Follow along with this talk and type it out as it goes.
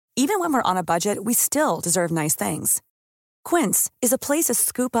Even when we're on a budget, we still deserve nice things. Quince is a place to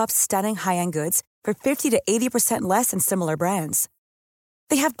scoop up stunning high-end goods for 50 to 80% less than similar brands.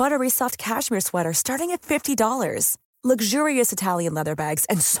 They have buttery soft cashmere sweaters starting at $50, luxurious Italian leather bags,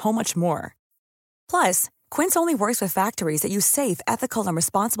 and so much more. Plus, Quince only works with factories that use safe, ethical, and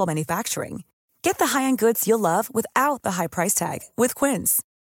responsible manufacturing. Get the high-end goods you'll love without the high price tag with Quince.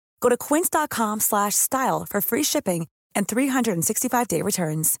 Go to quince.com/style for free shipping and 365-day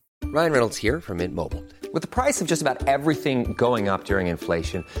returns. Ryan Reynolds here from Mint Mobile. With the price of just about everything going up during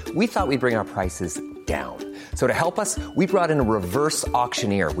inflation, we thought we'd bring our prices down. So to help us, we brought in a reverse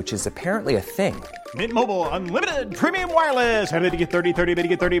auctioneer, which is apparently a thing. Mint Mobile Unlimited Premium Wireless. How to get 30, 30, how to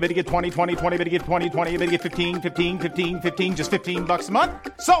get 30, how to get 20, 20, 20, how to get 20, 20, how to get 15, 15, 15, 15, just $15 a month?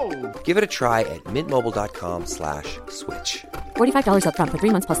 Sold! Give it a try at mintmobile.com/switch. $45 up front for 3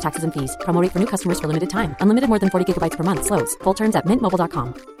 months plus taxes and fees. Promo rate for new customers for limited time. Unlimited more than 40 gigabytes per month. Slows full terms at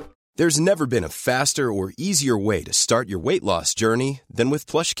mintmobile.com. There's never been a faster or easier way to start your weight loss journey than with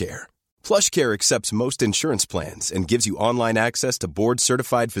PlushCare. PlushCare accepts most insurance plans and gives you online access to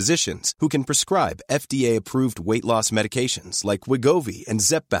board-certified physicians who can prescribe FDA-approved weight loss medications like Wegovy and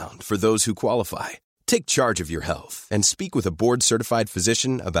Zepbound for those who qualify. Take charge of your health and speak with a board-certified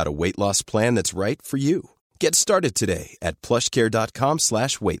physician about a weight loss plan that's right for you. Get started today at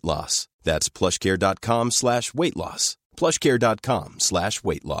plushcare.com/weight loss. That's plushcare.com/weight loss.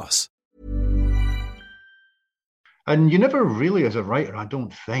 plushcare.com/weight loss. And you never really, as a writer, I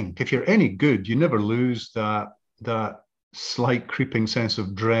don't think, if you're any good, you never lose that slight creeping sense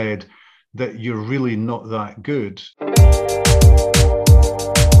of dread that you're really not that good.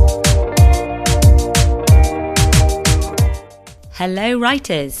 Hello,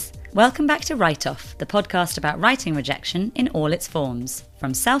 writers. Welcome back to Write Off, the podcast about writing rejection in all its forms,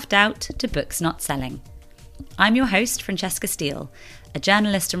 from self-doubt to books not selling. I'm your host, Francesca Steele, a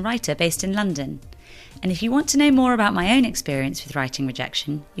journalist and writer based in London. And if you want to know more about my own experience with writing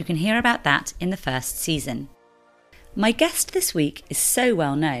rejection, you can hear about that in the first season. My guest this week is so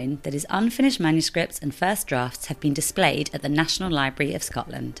well known that his unfinished manuscripts and first drafts have been displayed at the National Library of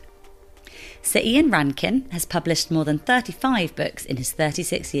Scotland. Sir Ian Rankin has published more than 35 books in his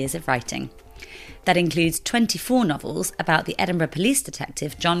 36 years of writing. That includes 24 novels about the Edinburgh police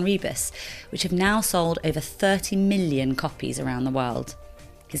detective John Rebus, which have now sold over 30 million copies around the world.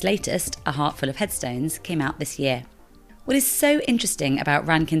 His latest, A Heart Full of Headstones, came out this year. What is so interesting about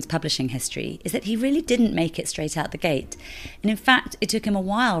Rankin's publishing history is that he really didn't make it straight out the gate. And in fact, it took him a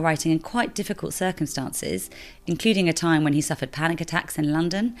while writing in quite difficult circumstances, including a time when he suffered panic attacks in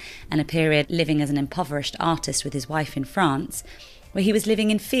London and a period living as an impoverished artist with his wife in France, where he was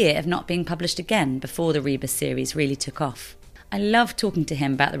living in fear of not being published again before the Rebus series really took off. I love talking to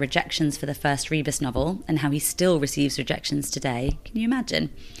him about the rejections for the first Rebus novel and how he still receives rejections today. Can you imagine?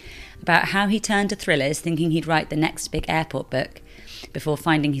 About how he turned to thrillers thinking he'd write the next big airport book before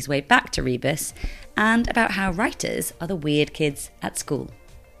finding his way back to Rebus, and about how writers are the weird kids at school.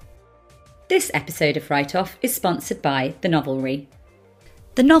 This episode of Write Off is sponsored by The Novelry.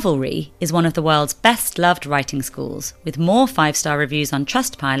 The Novelry is one of the world's best-loved writing schools, with more 5-star reviews on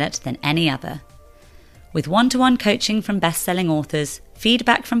Trustpilot than any other. With one-to-one coaching from best-selling authors,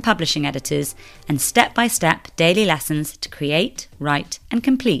 feedback from publishing editors, and step-by-step daily lessons to create, write, and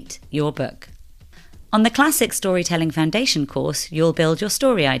complete your book. On the Classic Storytelling Foundation course, you'll build your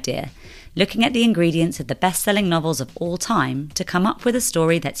story idea, looking at the ingredients of the best-selling novels of all time to come up with a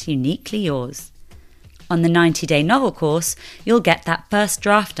story that's uniquely yours. On the 90-day novel course, you'll get that first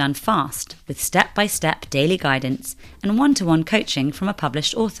draft done fast, with step-by-step daily guidance and one-to-one coaching from a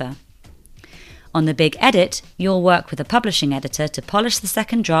published author. On the Big Edit, you'll work with a publishing editor to polish the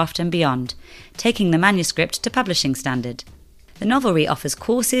second draft and beyond, taking the manuscript to publishing standard. The Novelry offers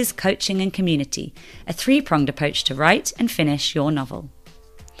courses, coaching and community, a 3-pronged approach to write and finish your novel.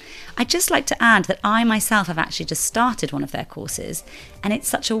 I'd just like to add that I myself have actually just started one of their courses, and it's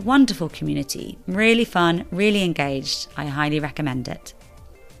such a wonderful community, really fun, really engaged. I highly recommend it.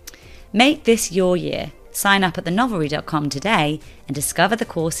 Make this your year. Sign up at thenovelry.com today and discover the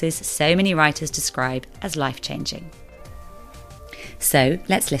courses so many writers describe as life-changing. So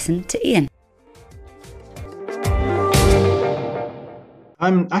let's listen to Ian.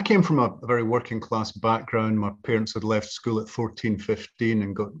 I came from a very working class background. My parents had left school at 14, 15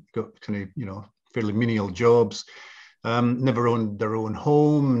 and got kind of, fairly menial jobs. Never owned their own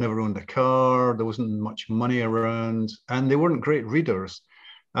home, never owned a car. There wasn't much money around, and they weren't great readers.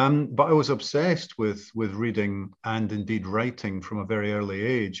 But I was obsessed with reading and indeed writing from a very early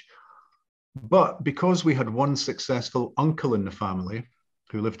age. But because we had one successful uncle in the family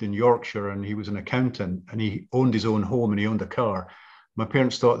who lived in Yorkshire, and he was an accountant and he owned his own home and he owned a car, My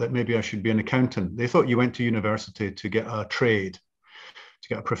parents thought that maybe I should be an accountant. They thought you went to university to get a trade, to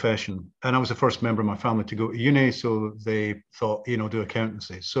get a profession. And I was the first member of my family to go to uni. So they thought, do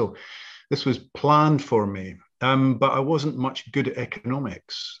accountancy. So this was planned for me. But I wasn't much good at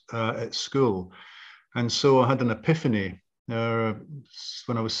economics at school. And so I had an epiphany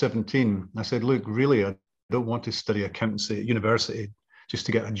when I was 17. I said, look, really, I don't want to study accountancy at university just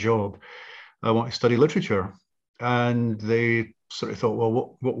to get a job. I want to study literature. And they sort of thought,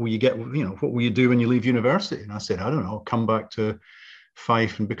 well, what will you get? What will you do when you leave university? And I said, I don't know, come back to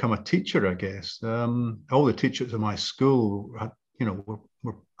Fife and become a teacher, I guess. All the teachers at my school,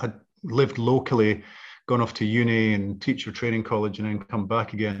 had lived locally, gone off to uni and teacher training college, and then come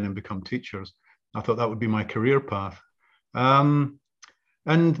back again and become teachers. I thought that would be my career path. And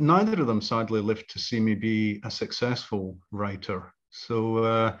neither of them, sadly, lived to see me be a successful writer. So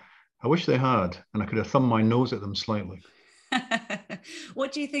I wish they had, and I could have thumbed my nose at them slightly.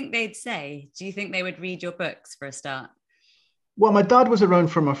 What do you think they'd say? Do you think they would read your books for a start? Well, my dad was around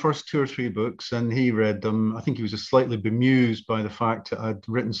for my first 2 or 3 books, and he read them. I think he was just slightly bemused by the fact that I'd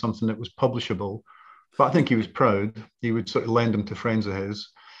written something that was publishable, but I think he was proud. He would sort of lend them to friends of his.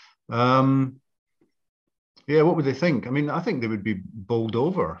 What would they think? I mean, I think they would be bowled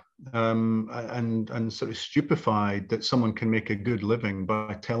over and sort of stupefied that someone can make a good living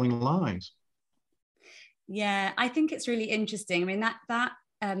by telling lies. Yeah, I think it's really interesting. I mean, that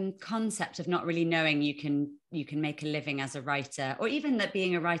concept of not really knowing you can make a living as a writer, or even that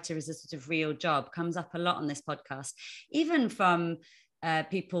being a writer is a sort of real job, comes up a lot on this podcast, even from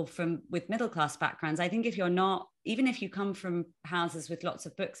people with middle class backgrounds. I think even if you come from houses with lots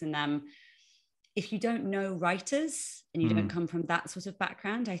of books in them, if you don't know writers and you don't come from that sort of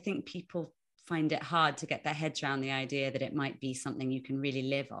background, I think people find it hard to get their heads around the idea that it might be something you can really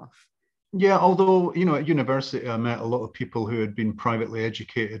live off. Yeah, although, at university, I met a lot of people who had been privately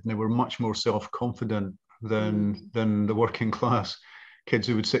educated, and they were much more self-confident than the working class kids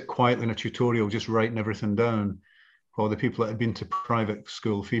who would sit quietly in a tutorial just writing everything down, while the people that had been to private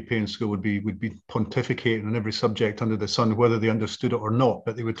school, fee-paying school, would be pontificating on every subject under the sun, whether they understood it or not,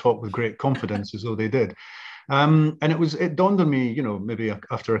 but they would talk with great confidence as though they did. And it dawned on me, maybe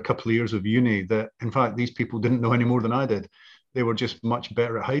after a couple of years of uni, that in fact these people didn't know any more than I did. They were just much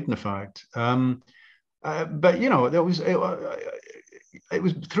better at hiding the fact. But it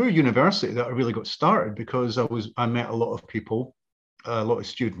was through university that I really got started, because I met a lot of people, a lot of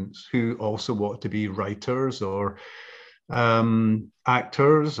students who also wanted to be writers or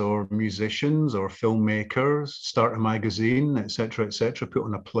actors or musicians or filmmakers, start a magazine, etc., put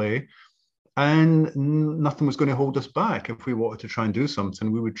on a play. And nothing was going to hold us back. If we wanted to try and do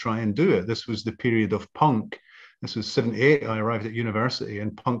something, we would try and do it. This was the period of punk. This was 78. I arrived at university,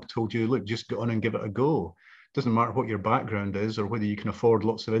 and punk told you, look, just go on and give it a go. It doesn't matter what your background is or whether you can afford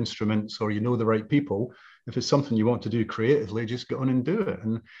lots of instruments or the right people. If it's something you want to do creatively, just get on and do it.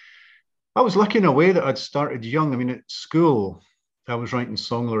 And I was lucky in a way that I'd started young. I mean, at school, I was writing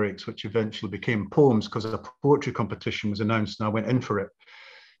song lyrics, which eventually became poems, because a poetry competition was announced, and I went in for it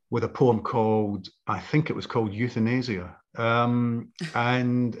with a poem called, I think it was called Euthanasia,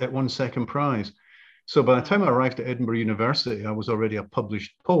 and it won second prize. So by the time I arrived at Edinburgh University, I was already a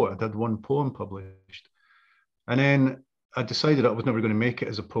published poet. I'd had one poem published. And then I decided I was never going to make it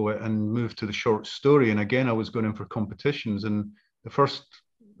as a poet and moved to the short story. And again, I was going in for competitions. And the first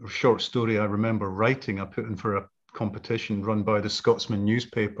short story I remember writing, I put in for a competition run by the Scotsman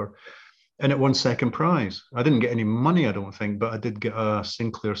newspaper, and it won second prize. I didn't get any money, I don't think, but I did get a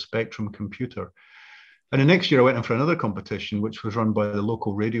Sinclair Spectrum computer. And the next year I went in for another competition, which was run by the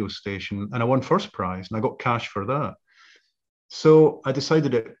local radio station, and I won first prize, and I got cash for that. So I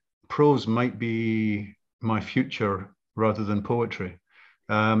decided that prose might be my future rather than poetry,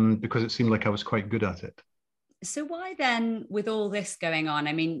 because it seemed like I was quite good at it. So why then, with all this going on,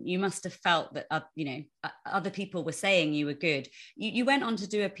 I mean, you must have felt that, other people were saying you were good. You went on to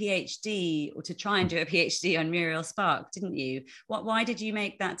do a PhD, or to try and do a PhD on Muriel Spark, didn't you? Why did you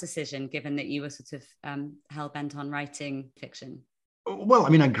make that decision, given that you were sort of hell-bent on writing fiction? Well, I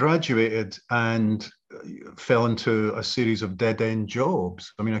mean, I graduated and fell into a series of dead-end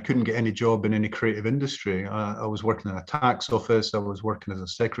jobs. I mean, I couldn't get any job in any creative industry. I was working in a tax office. I was working as a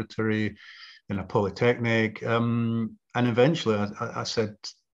secretary in a polytechnic. And eventually I said,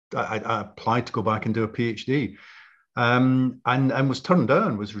 I applied to go back and do a PhD, and was turned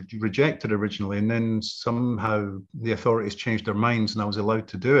down, was rejected originally. And then somehow the authorities changed their minds and I was allowed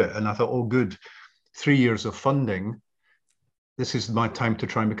to do it. And I thought, oh, good, 3 years of funding. This is my time to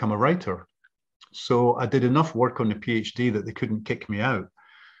try and become a writer. So I did enough work on the PhD that they couldn't kick me out.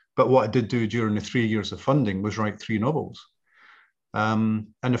 But what I did do during the 3 years of funding was write 3 novels. And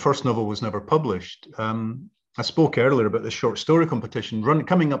the first novel was never published. I spoke earlier about the short story competition.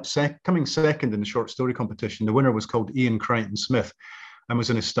 Coming second in the short story competition, the winner was called Ian Crichton Smith and was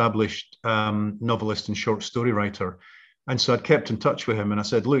an established novelist and short story writer. And so I'd kept in touch with him and I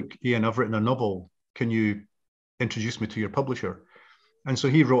said, look, Ian, I've written a novel. Can you introduce me to your publisher? And so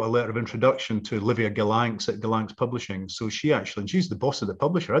he wrote a letter of introduction to Livia Galanx at Galanx Publishing. So she's the boss of the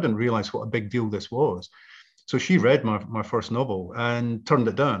publisher. I didn't realize what a big deal this was. So she read my first novel and turned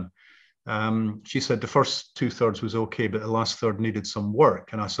it down. She said the first 2/3 was okay, but the last third needed some work.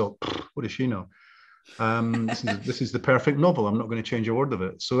 And I thought, what does she know? This is the perfect novel. I'm not going to change a word of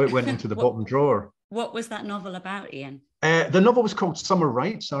it. So it went into the bottom drawer. What was that novel about, Ian? The novel was called Summer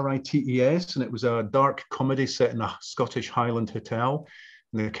Rites, Rites, and it was a dark comedy set in a Scottish Highland hotel.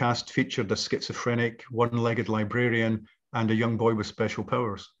 And the cast featured a schizophrenic, one-legged librarian and a young boy with special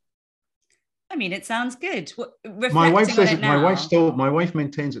powers. I mean, it sounds good. My wife says my wife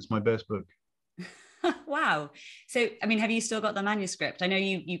maintains it's my best book. Wow. So, I mean, have you still got the manuscript? I know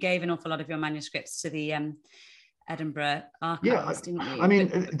you gave an awful lot of your manuscripts to the Edinburgh Archives, didn't you? I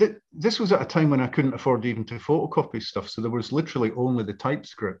mean, this was at a time when I couldn't afford even to photocopy stuff. So there was literally only the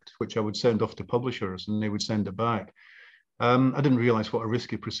typescript, which I would send off to publishers and they would send it back. I didn't realize what a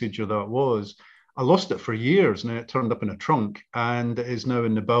risky procedure that was. I lost it for years. Now it turned up in a trunk and it is now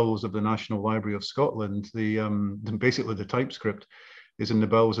in the bowels of the National Library of Scotland. Basically the typescript is in the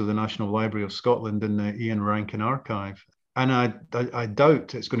bowels of the National Library of Scotland in the Ian Rankin archive. And I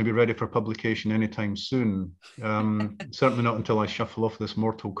doubt it's going to be ready for publication anytime soon. Certainly not until I shuffle off this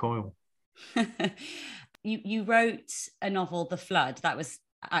mortal coil. You wrote a novel, The Flood. That was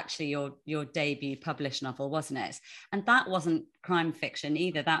actually your debut published novel, wasn't it? And that wasn't crime fiction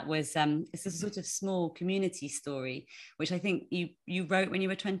either. That was it's a sort of small community story, which I think you wrote when you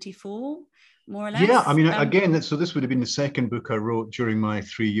were 24. More or less. Yeah, I mean, again, so this would have been the second book I wrote during my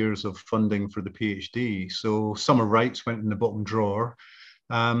 3 years of funding for the PhD. So Summer Rites went in the bottom drawer.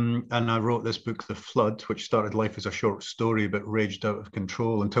 And I wrote this book, The Flood, which started life as a short story, but raged out of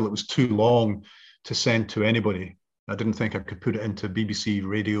control until it was too long to send to anybody. I didn't think I could put it into BBC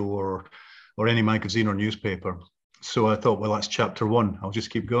radio or any magazine or newspaper. So I thought, well, that's chapter 1. I'll just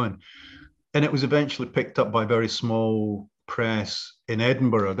keep going. And it was eventually picked up by a very small press in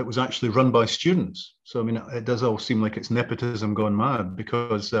Edinburgh that was actually run by students. So, I mean, it does all seem like it's nepotism gone mad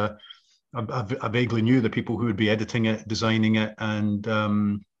because I vaguely knew the people who would be editing it, designing it and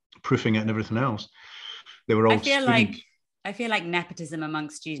proofing it and everything else. They were all I feel like nepotism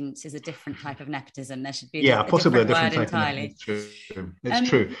amongst students is a different type of nepotism. There should be possibly a different different type entirely. It's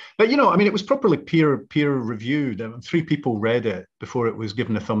true. But, you know, I mean, it was properly peer reviewed. 3 people read it before it was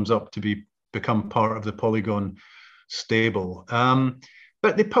given a thumbs up to become part of the Polygon stable.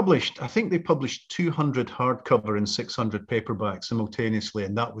 But they published 200 hardcover and 600 paperback simultaneously,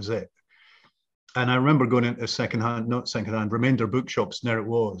 and that was it. And I remember going into Remainder bookshops, and there it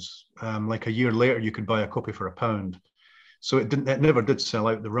was. Like a year later, you could buy a copy for £1. So it never did sell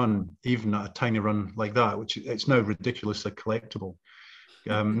out the run, even at a tiny run like that, which it's now ridiculously collectible.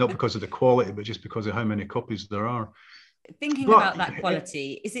 Not because of the quality, but just because of how many copies there are. Thinking about that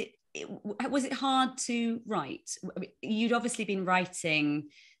quality, was it hard to write? I mean, you'd obviously been writing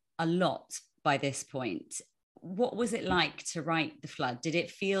a lot by this point. What was it like to write The Flood? Did it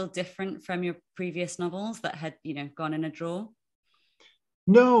feel different from your previous novels that had, gone in a drawer?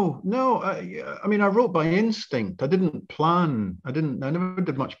 No. I mean, I wrote by instinct. I didn't plan. I never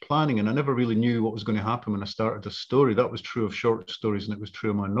did much planning, and I never really knew what was going to happen when I started a story. That was true of short stories, and it was true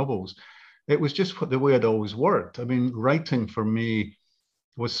of my novels. It was just the way I'd always worked. I mean, writing for me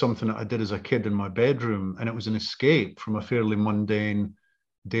was something that I did as a kid in my bedroom, and it was an escape from a fairly mundane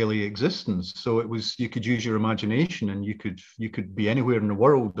daily existence. So it was, you could use your imagination, and you could be anywhere in the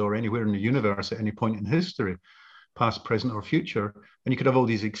world or anywhere in the universe at any point in history, past, present, or future, and you could have all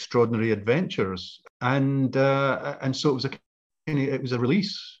these extraordinary adventures. And so it was a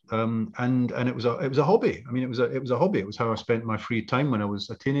release, and it was a hobby. I mean, it was a hobby. It was how I spent my free time when I was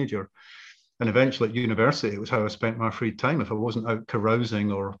a teenager. And eventually at university, it was how I spent my free time. If I wasn't out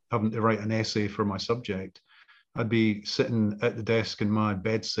carousing or having to write an essay for my subject, I'd be sitting at the desk in my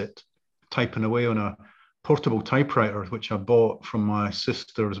bedsit, typing away on a portable typewriter, which I bought from my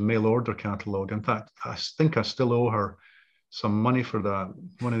sister's mail order catalogue. In fact, I think I still owe her some money for that.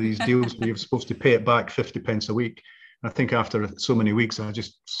 One of these deals where you're supposed to pay it back 50 pence a week. And I think after so many weeks, I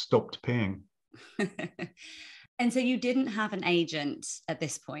just stopped paying. And so you didn't have an agent at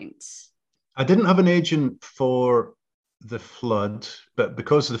this point? I didn't have an agent for The Flood, but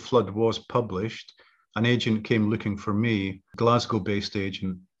because The Flood was published, an agent came looking for me, Glasgow-based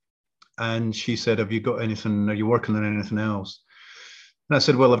agent, and she said, "Have you got anything? Are you working on anything else?" And I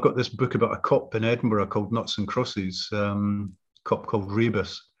said, well, I've got this book about a cop in Edinburgh called Nuts and Crosses, cop called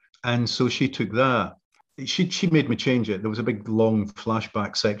Rebus. And so she took that. She made me change it. There was a big long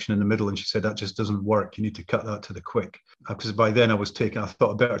flashback section in the middle, and she said that just doesn't work. You need to cut that to the quick. Because by then I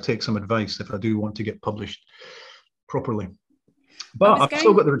thought I'd better take some advice if I do want to get published properly. But I've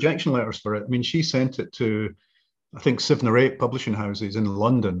still got the rejection letters for it. I mean, she sent it to, I think, 7 or 8 publishing houses in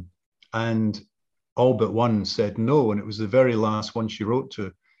London, and all but one said no. And it was the very last one she wrote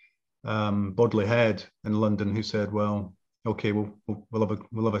to, Bodley Head in London, who said, well, okay, we'll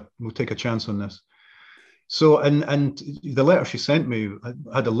take a chance on this. So, and the letter she sent me,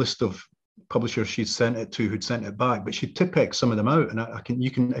 I had a list of publishers she'd sent it to who'd sent it back, but she Tipp-Ex some of them out, and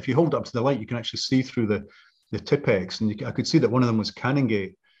you can, if you hold it up to the light, you can actually see through the Tipp-Ex, and I could see that one of them was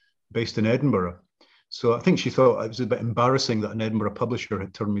Canongate, based in Edinburgh. So I think she thought it was a bit embarrassing that an Edinburgh publisher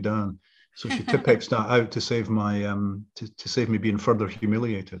had turned me down. So she Tipp-Exed that out to save my to save me being further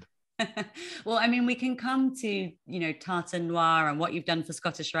humiliated. Well, I mean, we can come to, Tartan Noir and what you've done for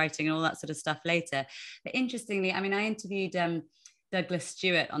Scottish writing and all that sort of stuff later. But interestingly, I mean, I interviewed Douglas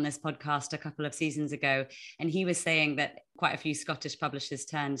Stewart on this podcast a couple of seasons ago, and he was saying that quite a few Scottish publishers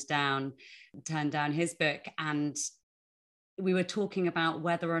turned down his book. And we were talking about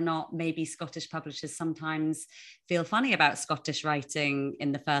whether or not maybe Scottish publishers sometimes feel funny about Scottish writing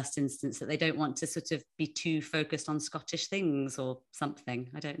in the first instance, that they don't want to sort of be too focused on Scottish things or something.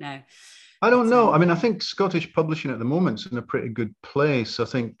 I don't know. I don't know. I mean, I think Scottish publishing at the moment is in a pretty good place. I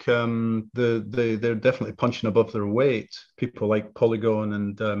think they're definitely punching above their weight. People like Polygon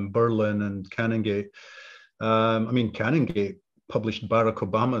and Berlin and Canongate. I mean, Canongate published Barack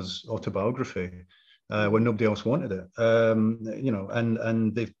Obama's autobiography when nobody else wanted it.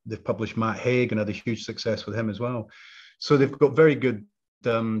 And they've published Matt Haig and had a huge success with him as well. So they've got very good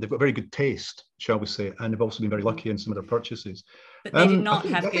taste, shall we say, and they've also been very lucky in some of their purchases. But they did not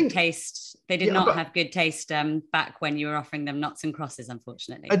have good taste. They did not have good taste back when you were offering them Nuts and Crosses,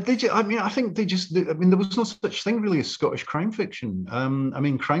 unfortunately. I think there was no such thing really as Scottish crime fiction.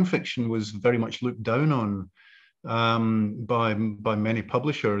 Crime fiction was very much looked down on by many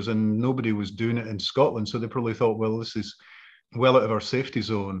publishers, and nobody was doing it in Scotland. So they probably thought, well, this is well out of our safety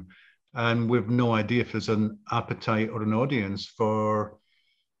zone, and we've no idea if there's an appetite or an audience for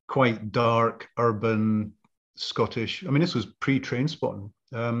quite dark, urban Scottish. I mean, this was pre-Trainspotting,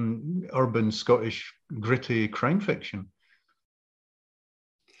 urban Scottish gritty crime fiction.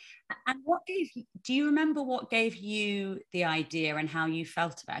 And do you remember what gave you the idea and how you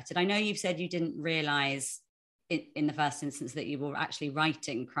felt about it? I know you've said you didn't realise in the first instance that you were actually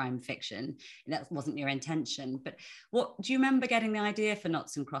writing crime fiction. That wasn't your intention. But what do you remember getting the idea for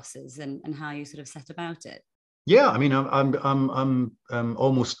Nuts and Crosses and how you sort of set about it? Yeah, I mean, I'm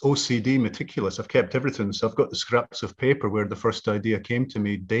almost OCD meticulous. I've kept everything. So I've got the scraps of paper where the first idea came to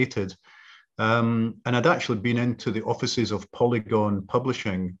me, dated. And I'd actually been into the offices of Polygon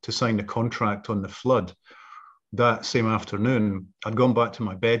Publishing to sign a contract on The Flood that same afternoon. I'd gone back to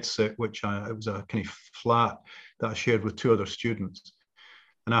my bedsit, it was a kind of flat that I shared with 2 other students.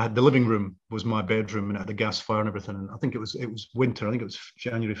 And I had the living room was my bedroom, and it had a gas fire and everything. And I think it was winter. I think it was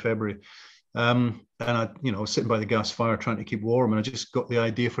January, February. And I was sitting by the gas fire trying to keep warm. And I just got the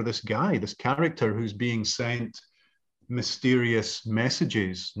idea for this character who's being sent mysterious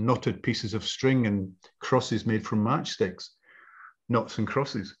messages, knotted pieces of string and crosses made from matchsticks, Nuts and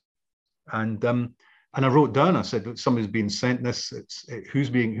Crosses. And I wrote down, I said, somebody's being sent this. Who's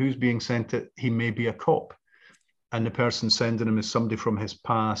being sent it? He may be a cop. And the person sending him is somebody from his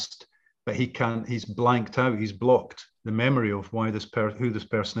past, but he's blanked out, he's blocked the memory of who this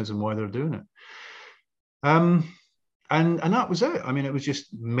person is and why they're doing it. And that was it. I mean, it was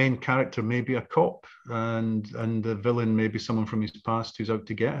just main character, maybe a cop, and the villain, maybe someone from his past who's out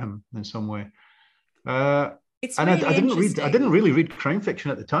to get him in some way. I didn't really read crime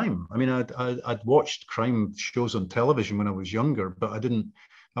fiction at the time. I mean, I'd watched crime shows on television when I was younger, but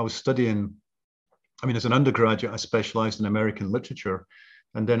I was studying. I mean, as an undergraduate, I specialized in American literature.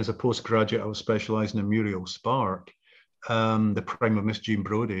 And then as a postgraduate, I was specializing in Muriel Spark, The Prime of Miss Jean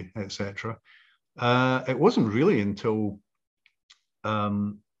Brodie, etc. It wasn't really until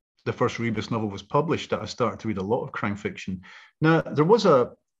the first Rebus novel was published that I started to read a lot of crime fiction. Now, there is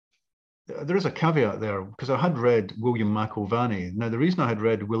a caveat there, because I had read William McIlvanney. Now, the reason I had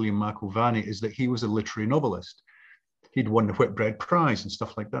read William McIlvanney is that he was a literary novelist. He'd won the Whitbread Prize and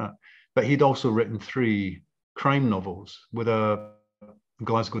stuff like that. But he'd also written 3 crime novels with a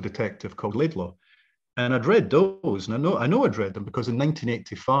Glasgow detective called Laidlaw. And I'd read those, and I know I'd read them, because in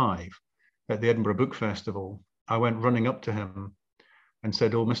 1985, at the Edinburgh Book Festival, I went running up to him and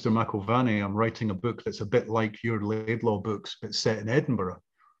said, "Oh, Mr. McIlvanney, I'm writing a book that's a bit like your Laidlaw books, but set in Edinburgh.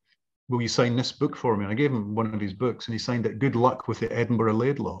 Will you sign this book for me?" And I gave him one of his books, and he signed it, "Good luck with the Edinburgh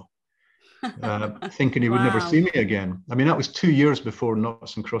Laidlaw," thinking he would never see me again. I mean, that was 2 years before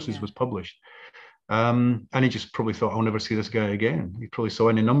Noughts and Crosses was published. And he just probably thought, "I'll never see this guy again." He probably saw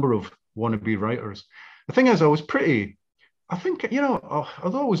any number of wannabe writers. The thing is, I think,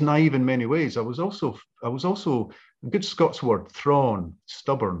 although I was naive in many ways, I was also a good Scots word, thrawn,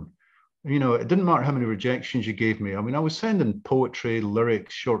 stubborn. It didn't matter how many rejections you gave me. I mean, I was sending poetry,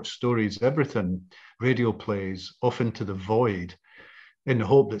 lyrics, short stories, everything, radio plays, off into the void in the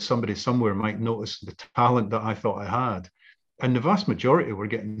hope that somebody somewhere might notice the talent that I thought I had. And the vast majority were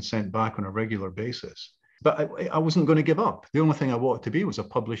getting sent back on a regular basis. But I wasn't going to give up. The only thing I wanted to be was a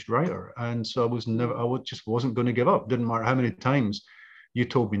published writer. And so I just wasn't going to give up. Didn't matter how many times you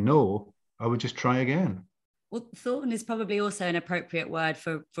told me no, I would just try again. Well, thorn is probably also an appropriate word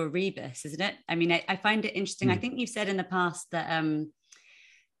for rebus, isn't it? I mean, I find it interesting. I think you've said in the past that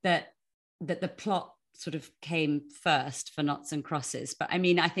that the plot sort of came first for Noughts and Crosses. But I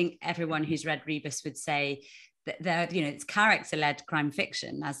mean, I think everyone who's read rebus would say that it's character-led crime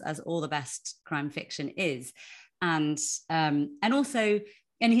fiction, as all the best crime fiction is, and also,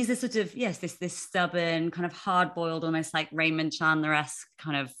 and he's a sort of this stubborn, kind of hard-boiled, almost like Raymond Chandler-esque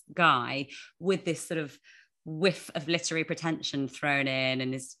kind of guy with this sort of whiff of literary pretension thrown in,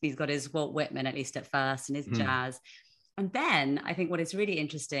 and he's got his Walt Whitman, at least at first, and his jazz. And then I think what is really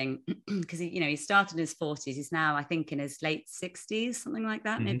interesting, because he started in his 40s, he's now, I think, in his late 60s, something like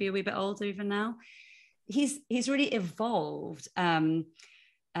that, maybe a wee bit older even now. He's really evolved. There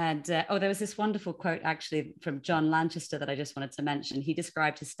was this wonderful quote actually from John Lanchester that I just wanted to mention. He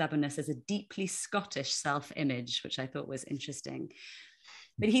described his stubbornness as a deeply Scottish self-image, which I thought was interesting.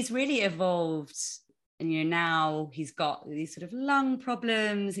 But he's really evolved, and now he's got these sort of lung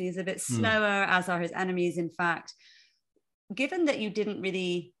problems, and he's a bit slower, as are his enemies, in fact. Given that you didn't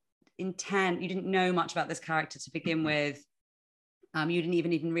really you didn't know much about this character to begin with, you didn't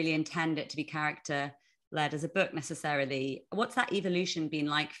even really intend it to be character-led as a book necessarily. What's that evolution been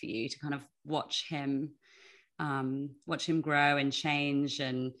like for you to kind of watch him grow and change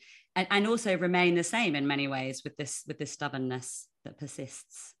and also remain the same in many ways with this stubbornness that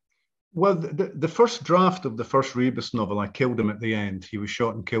persists? Well, the first draft of the first Rebus novel, I killed him at the end. He was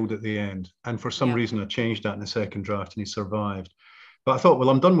shot and killed at the end. And for some reason, I changed that in the second draft and he survived. But I thought, well,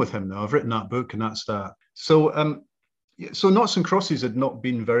 I'm done with him now. I've written that book and that's that. So Noughts and Crosses had not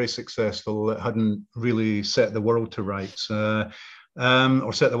been very successful. It hadn't really set the world to rights or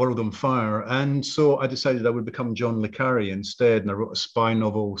set the world on fire. And so I decided I would become John le Carré instead. And I wrote a spy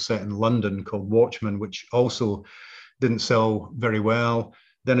novel set in London called Watchmen, which also didn't sell very well.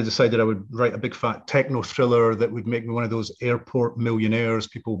 Then I decided I would write a big fat techno thriller that would make me one of those airport millionaires,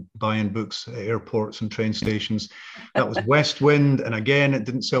 people buying books at airports and train stations. That was West Wind. And again, it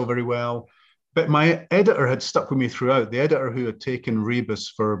didn't sell very well. But my editor had stuck with me throughout. The editor who had taken Rebus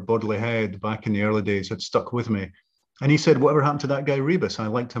for Bodley Head back in the early days had stuck with me. And he said, "Whatever happened to that guy Rebus?" I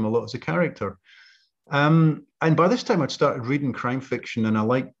liked him a lot as a character. And by this time, I'd started reading crime fiction and I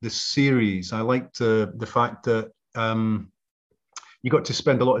liked the series. I liked the fact that you got to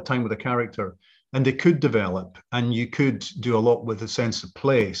spend a lot of time with a character and they could develop and you could do a lot with a sense of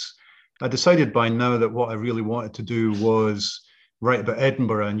place. I decided by now that what I really wanted to do was write about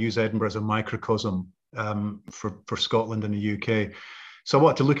Edinburgh and use Edinburgh as a microcosm for Scotland and the UK. So I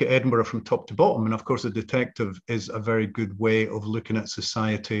wanted to look at Edinburgh from top to bottom. And of course, The Detective is a very good way of looking at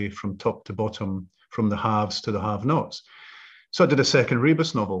society from top to bottom, from the haves to the have-nots. So I did a second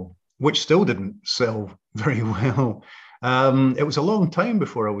Rebus novel, which still didn't sell very well. It was a long time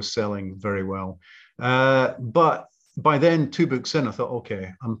before I was selling very well. But by then, 2 books in, I thought,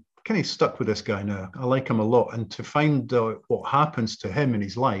 okay, I'm kind of stuck with this guy now. I like him a lot. And to find out what happens to him in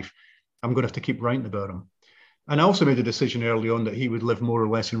his life, I'm going to have to keep writing about him. And I also made a decision early on that he would live more or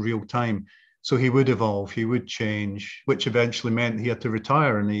less in real time. So he would evolve, he would change, which eventually meant he had to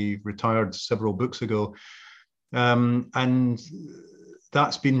retire. And he retired several books ago. And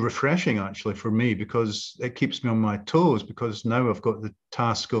that's been refreshing actually for me because it keeps me on my toes, because now I've got the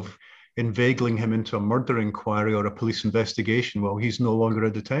task of inveigling him into a murder inquiry or a police investigation while he's no longer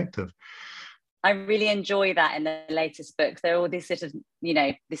a detective. I really enjoy that in the latest books. There are all these sort of,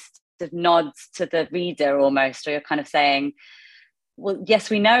 this sort of nods to the reader almost, or you're kind of saying, well, yes,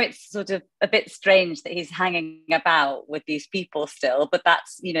 we know it's sort of a bit strange that he's hanging about with these people still, but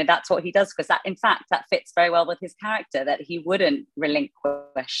that's what he does, because that, in fact, that fits very well with his character, that he wouldn't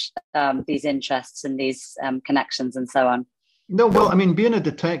relinquish these interests and these connections and so on. No, well, I mean, being a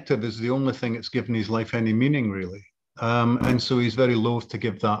detective is the only thing that's given his life any meaning, really. and so he's very loath to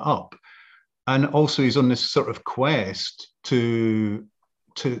give that up. And also, he's on this sort of quest to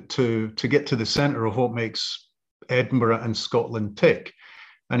get to the centre of what makes Edinburgh and Scotland tick.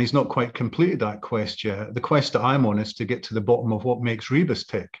 And he's not quite completed that quest yet. The quest that I'm on is to get to the bottom of what makes Rebus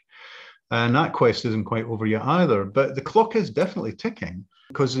tick. And that quest isn't quite over yet either. But the clock is definitely ticking,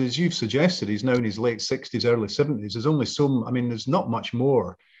 because as you've suggested, he's now in his late 60s, early 70s. There's only there's not much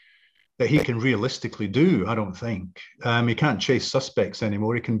more that he can realistically do, I don't think. He can't chase suspects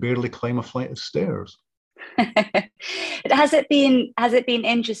anymore. He can barely climb a flight of stairs. Has it been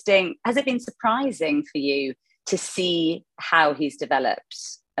interesting? Has it been surprising for you to see how he's developed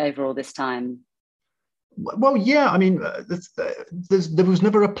over all this time? Well, yeah. I mean, there was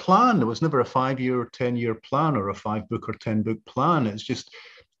never a plan. There was never a 5-year or 10-year plan or a 5-book or 10-book plan. It's just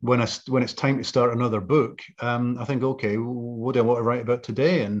when it's time to start another book, I think, okay, what do I want to write about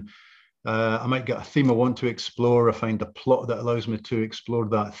today? And I might get a theme I want to explore. I find a plot that allows me to explore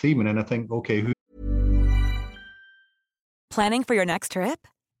that theme. And then I think, okay, Planning for your next trip?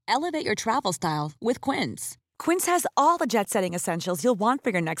 Elevate your travel style with Quince. Quince has all the jet-setting essentials you'll want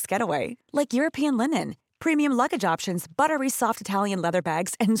for your next getaway, like European linen, premium luggage options, buttery soft Italian leather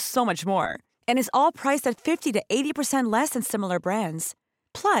bags, and so much more. And is all priced at 50 to 80% less than similar brands.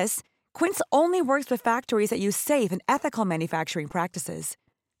 Plus, Quince only works with factories that use safe and ethical manufacturing practices.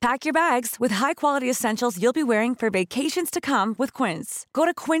 Pack your bags with high-quality essentials you'll be wearing for vacations to come with Quince. Go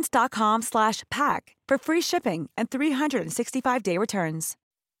to quince.com/pack for free shipping and 365-day returns.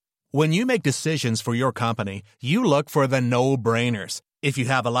 When you make decisions for your company, you look for the no-brainers. If you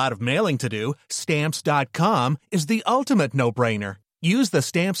have a lot of mailing to do, Stamps.com is the ultimate no-brainer. Use the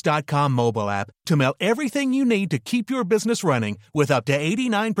Stamps.com mobile app to mail everything you need to keep your business running with up to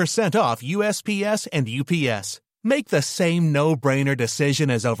 89% off USPS and UPS. Make the same no-brainer decision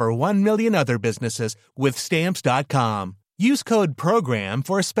as over 1 million other businesses with Stamps.com. Use code PROGRAM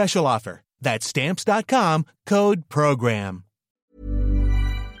for a special offer. That's Stamps.com, code PROGRAM.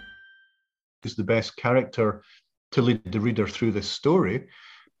 Is the best character to lead the reader through this story.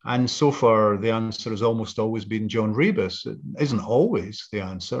 And so far, the answer has almost always been John Rebus. It isn't always the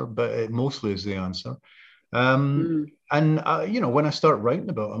answer, but it mostly is the answer. And when I start writing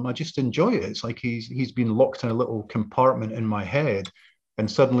about him, I just enjoy it. It's like he's been locked in a little compartment in my head,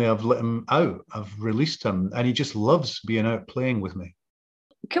 and suddenly I've let him out. I've released him, and he just loves being out playing with me.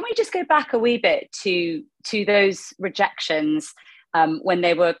 Can we just go back a wee bit to those rejections when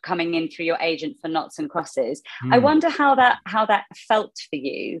they were coming in through your agent for Noughts and Crosses? I wonder how that felt for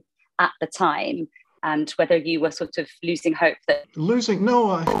you at the time, and whether you were sort of losing hope that...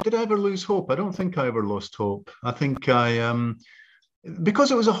 Did I ever lose hope? I don't think I ever lost hope. I think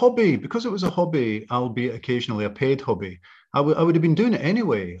because it was a hobby, albeit occasionally a paid hobby, I would have been doing it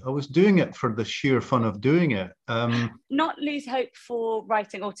anyway. I was doing it for the sheer fun of doing it. Not lose hope for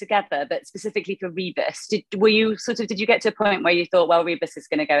writing altogether, but specifically for Rebus. Did you get to a point where you thought, well, Rebus is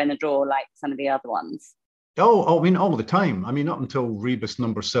going to go in the drawer like some of the other ones? Oh, I mean, all the time. I mean, up until Rebus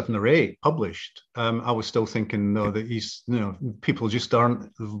number 7 or 8 published, I was still thinking, no, that people just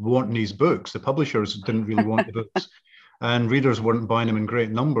aren't wanting these books. The publishers didn't really want the books, and readers weren't buying them in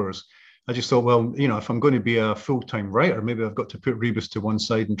great numbers. I just thought, well, if I'm going to be a full-time writer, maybe I've got to put Rebus to one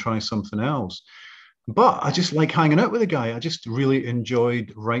side and try something else. But I just like hanging out with the guy. I just really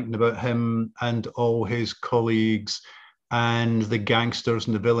enjoyed writing about him and all his colleagues and the gangsters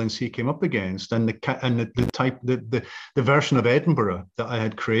and the villains he came up against, and the version of Edinburgh that I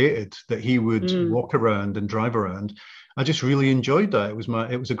had created, that he would walk around and drive around. I just really enjoyed that. It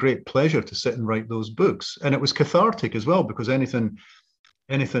was a great pleasure to sit and write those books, and it was cathartic as well, because anything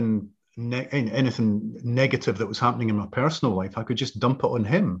negative that was happening in my personal life, I could just dump it on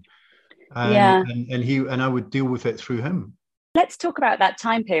him, and I would deal with it through him. Let's talk about that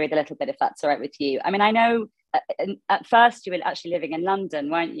time period a little bit, if that's all right with you. I mean, I know at first you were actually living in London,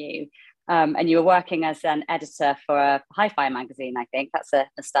 weren't you? And you were working as an editor for a hi-fi magazine, I think. That's a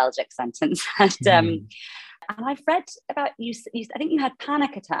nostalgic sentence. And I've read about you. I think you had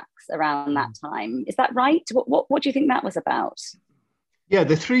panic attacks around that time. Is that right? What do you think that was about? Yeah,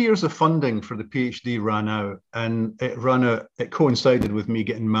 the 3 years of funding for the PhD ran out, and it coincided with me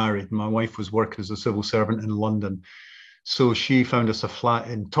getting married. My wife was working as a civil servant in London, so she found us a flat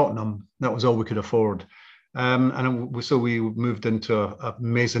in Tottenham. That was all we could afford. So we moved into a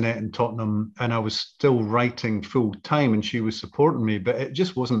maisonette in Tottenham, and I was still writing full time, and she was supporting me, but it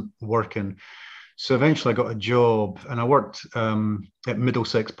just wasn't working. So eventually I got a job, and I worked at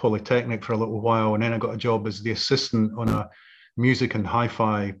Middlesex Polytechnic for a little while, and then I got a job as the assistant on a music and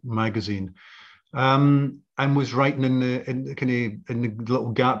hi-fi magazine. and was writing in the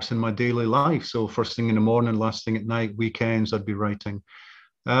little gaps in my daily life. So first thing in the morning, last thing at night, weekends, I'd be writing.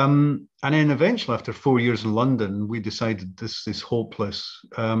 And then eventually, after 4 years in London, we decided this is hopeless.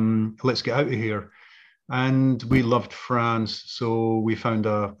 Let's get out of here. And we loved France. So we found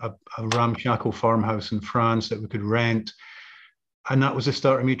a ramshackle farmhouse in France that we could rent. And that was the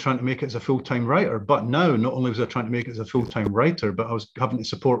start of me trying to make it as a full-time writer. But now, not only was I trying to make it as a full-time writer, but I was having to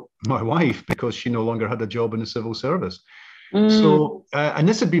support my wife because she no longer had a job in the civil service. So, and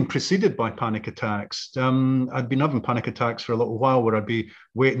this had been preceded by panic attacks. I'd been having panic attacks for a little while where I'd be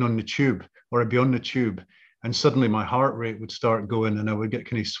waiting on the tube or I'd be on the tube and suddenly my heart rate would start going and I would get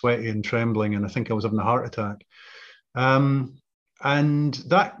kind of sweaty and trembling. And I think I was having a heart attack. And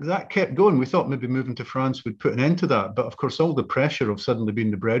that kept going. We thought maybe moving to France would put an end to that. But of course, all the pressure of suddenly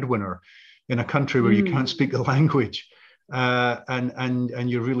being the breadwinner in a country where you can't speak the language and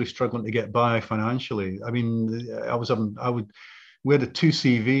you're really struggling to get by financially. I mean, we had a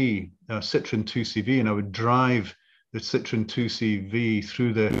 2CV, Citroen 2CV, and I would drive the Citroen 2CV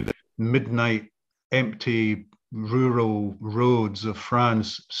through the midnight, empty, rural roads of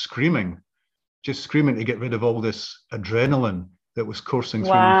France, just screaming to get rid of all this adrenaline that was coursing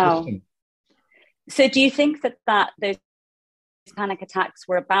through the system. So do you think that those panic attacks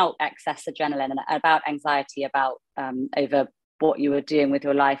were about excess adrenaline and about anxiety, about over what you were doing with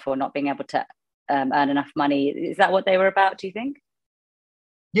your life or not being able to earn enough money? Is that what they were about, do you think?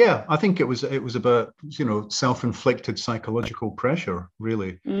 Yeah, I think it was about, self-inflicted psychological pressure,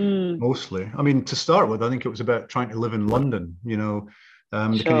 really, mostly. I mean, to start with, I think it was about trying to live in London, the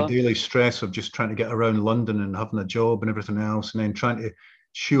kind of daily stress of just trying to get around London and having a job and everything else, and then trying to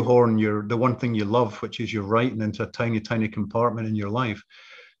shoehorn the one thing you love, which is your writing, into a tiny, tiny compartment in your life.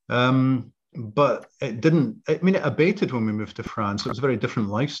 But it didn't, it abated when we moved to France. It was a very different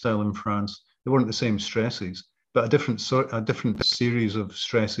lifestyle in France. They weren't the same stresses, but a different series of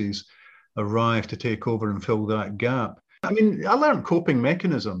stresses arrived to take over and fill that gap. I mean, I learned coping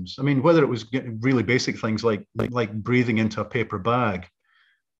mechanisms. I mean, whether it was really basic things like breathing into a paper bag,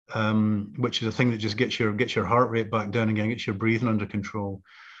 which is a thing that just gets your heart rate back down again, gets your breathing under control,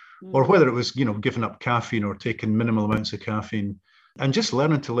 or whether it was giving up caffeine or taking minimal amounts of caffeine, and just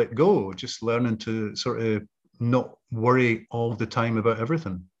learning to let go, just learning to sort of not worry all the time about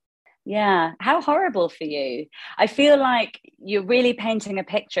everything. Yeah, how horrible for you. I feel like you're really painting a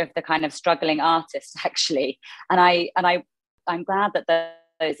picture of the kind of struggling artist, actually, and I'm glad that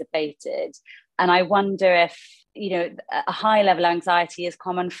those abated. And I wonder if a high level of anxiety is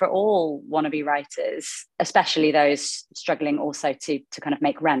common for all wannabe writers, especially those struggling also to kind of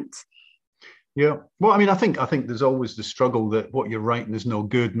make rent. Yeah, well, I mean, I think there's always the struggle that what you're writing is no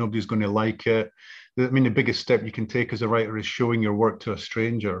good, nobody's going to like it. I mean, the biggest step you can take as a writer is showing your work to a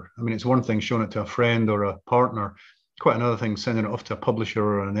stranger. I mean, it's one thing showing it to a friend or a partner, quite another thing sending it off to a publisher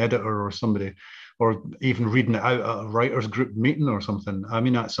or an editor or somebody, or even reading it out at a writers group meeting or something. I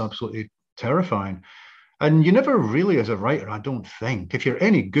mean, that's absolutely terrifying. And you never really, as a writer, I don't think, if you're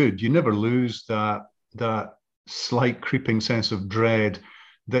any good, you never lose that slight creeping sense of dread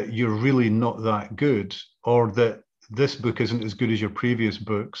that you're really not that good, or that this book isn't as good as your previous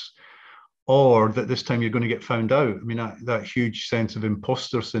books, or that this time you're going to get found out. I mean, that huge sense of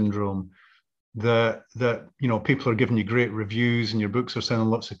imposter syndrome, that people are giving you great reviews and your books are selling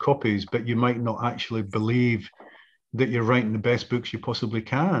lots of copies, but you might not actually believe that you're writing the best books you possibly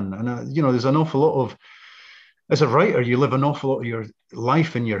can. And there's an awful lot of, as a writer, you live an awful lot of your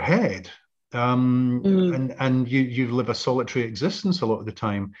life in your head. And you live a solitary existence a lot of the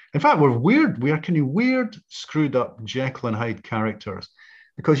time. In fact, we are kind of weird, screwed up Jekyll and Hyde characters,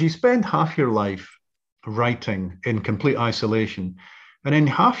 because you spend half your life writing in complete isolation, and then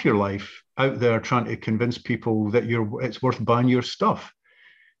half your life out there trying to convince people that it's worth buying your stuff.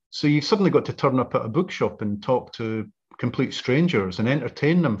 So you've suddenly got to turn up at a bookshop and talk to complete strangers and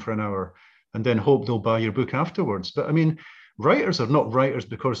entertain them for an hour and then hope they'll buy your book afterwards. But I mean, writers are not writers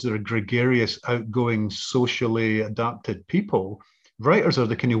because they're gregarious, outgoing, socially adapted people. Writers are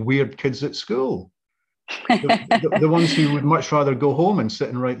the kind of weird kids at school. The ones who would much rather go home and sit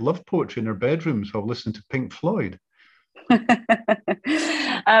and write love poetry in their bedrooms while listening to Pink Floyd. Yes,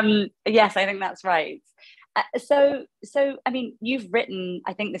 I think that's right. So I mean, you've written,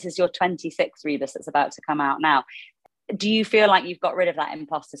 I think this is your 26th Rebus that's about to come out now. Do you feel like you've got rid of that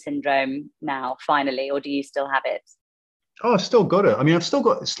imposter syndrome now, finally, or do you still have it? Oh, I've still got it. I mean, I've still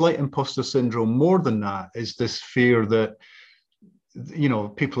got slight imposter syndrome. More than that is this fear that,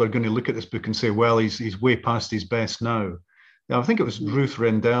 people are going to look at this book and say, well, he's way past his best now. Now, I think it was Ruth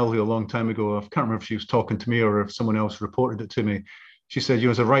Rendell who a long time ago, I can't remember if she was talking to me or if someone else reported it to me. She said,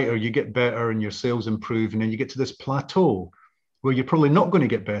 as a writer, you get better and your sales improve, and then you get to this plateau where you're probably not going to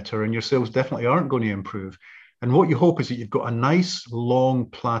get better and your sales definitely aren't going to improve. And what you hope is that you've got a nice long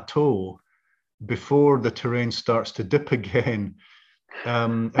plateau before the terrain starts to dip again,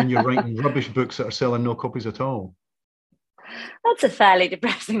 and you're writing rubbish books that are selling no copies at all. That's a fairly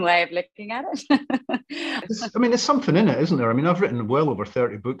depressing way of looking at it. There's something in it, isn't there? I've written well over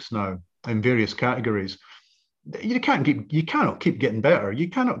 30 books now in various categories. You cannot keep getting better. You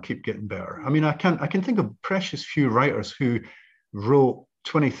cannot keep getting better. I can think of precious few writers who wrote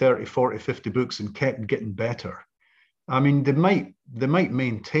 20, 30, 40, 50 books and kept getting better. They might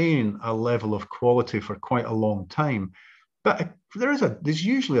maintain a level of quality for quite a long time, but there's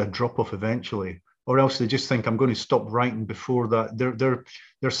usually a drop off eventually, or else they just think I'm going to stop writing before that.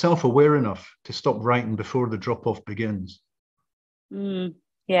 They're self-aware enough to stop writing before the drop off begins.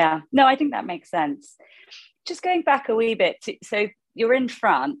 Yeah, no, I think that makes sense. Just going back a wee bit, so you're in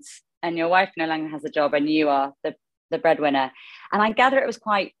France and your wife no longer has a job and you are the breadwinner. And I gather it was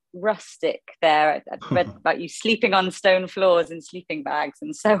quite rustic there. I read about you sleeping on stone floors in sleeping bags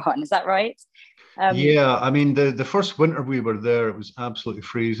and so on. Is that right? The first winter we were there, it was absolutely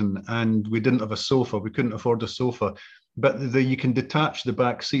freezing and we didn't have a sofa. We couldn't afford a sofa, but you can detach the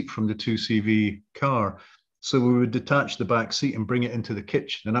back seat from the 2CV car. So we would detach the back seat and bring it into the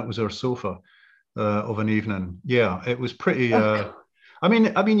kitchen, and that was our sofa of an evening. Yeah, it was pretty.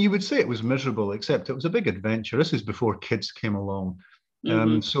 You would say it was miserable, except it was a big adventure. This is before kids came along.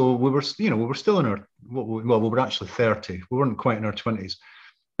 So we were still in our, we were actually 30. We weren't quite in our 20s,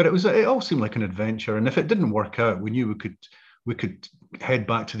 but it all seemed like an adventure. And if it didn't work out, we knew we could head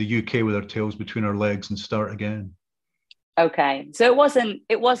back to the UK with our tails between our legs and start again. Okay, so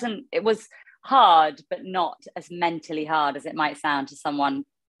it was hard, but not as mentally hard as it might sound to someone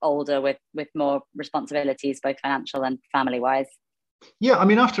older with more responsibilities, both financial and family wise. Yeah,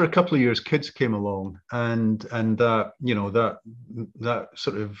 after a couple of years, kids came along, and that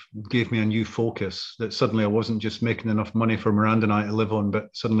sort of gave me a new focus. That suddenly I wasn't just making enough money for Miranda and I to live on, but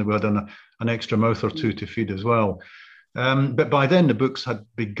suddenly we had an extra mouth or two to feed as well. But by then the books had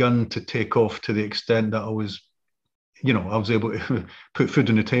begun to take off to the extent that I was able to put food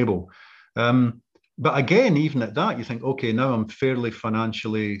on the table. But again, even at that, you think, okay, now I'm fairly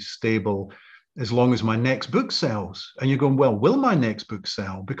financially stable as long as my next book sells. And you're going, well, will my next book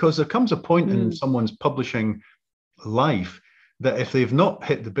sell? Because there comes a point in someone's publishing life that if they've not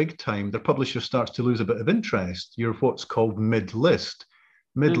hit the big time, their publisher starts to lose a bit of interest. You're what's called mid-list.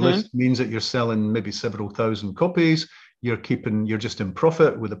 Mid-list means that you're selling maybe several thousand copies. You're just in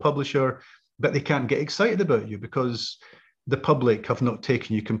profit with the publisher, but they can't get excited about you because the public have not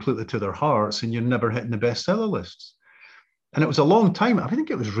taken you completely to their hearts and you're never hitting the bestseller lists. And it was a long time. I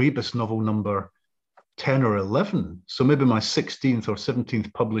think it was Rebus novel number 10 or 11. So maybe my 16th or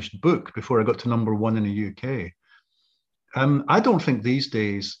 17th published book before I got to number 1 in the UK. I don't think these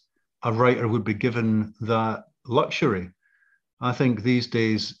days a writer would be given that luxury. I think these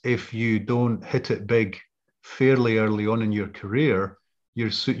days, if you don't hit it big fairly early on in your career, you're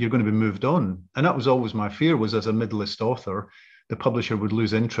going to be moved on. And that was always my fear, was as a mid-list author, the publisher would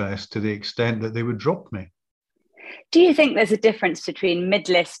lose interest to the extent that they would drop me. Do you think there's a difference between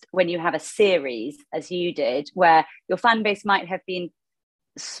mid-list when you have a series, as you did, where your fan base might have been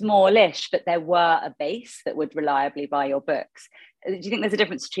smallish, but there were a base that would reliably buy your books? Do you think there's a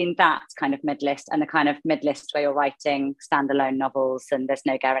difference between that kind of mid-list and the kind of mid-list where you're writing standalone novels and there's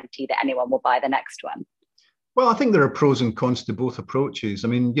no guarantee that anyone will buy the next one? Well, I think there are pros and cons to both approaches.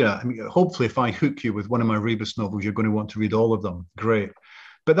 Hopefully if I hook you with one of my Rebus novels, you're going to want to read all of them. Great.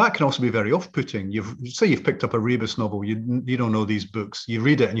 But that can also be very off-putting. You've picked up a Rebus novel, you don't know these books, you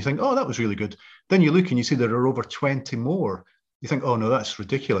read it and you think, oh, that was really good. Then you look and you see there are over 20 more. You think, oh no, that's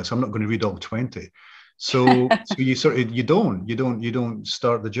ridiculous. I'm not going to read all 20. So you don't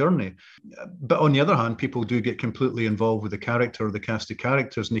start the journey. But on the other hand, people do get completely involved with the character or the cast of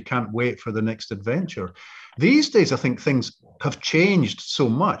characters and they can't wait for the next adventure. These days, I think things have changed so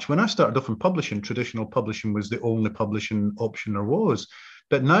much. When I started off in publishing, traditional publishing was the only publishing option there was.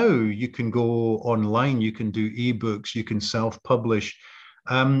 But now you can go online, you can do ebooks, you can self-publish.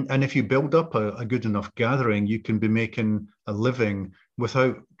 And if you build up a good enough gathering, you can be making a living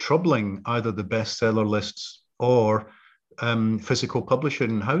without troubling either the bestseller lists or physical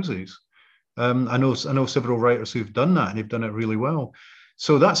publishing houses. I know several writers who've done that and they've done it really well.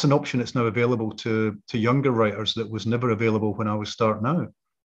 So that's an option that's now available to younger writers that was never available when I was starting out.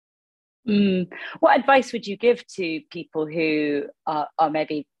 What advice would you give to people who are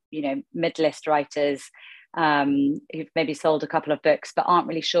maybe, mid-list writers who've maybe sold a couple of books but aren't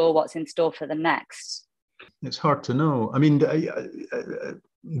really sure what's in store for them next? It's hard to know. I mean,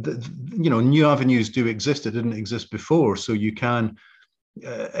 new avenues do exist. It didn't exist before, so you can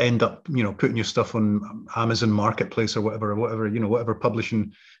end up, putting your stuff on Amazon Marketplace or whatever, whatever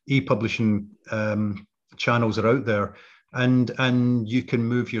e-publishing channels are out there, and you can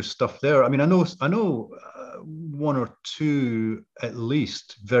move your stuff there. I mean, I know one or two at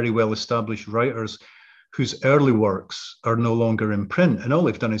least very well established writers whose early works are no longer in print, and all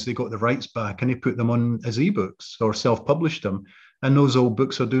they've done is they got the rights back and they put them on as ebooks or self-published them, and those old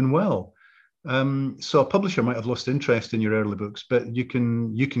books are doing well. So a publisher might have lost interest in your early books, but you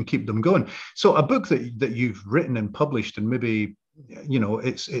can keep them going. So a book that you've written and published, and maybe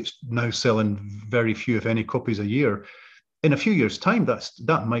it's now selling very few, if any, copies a year. In a few years' time,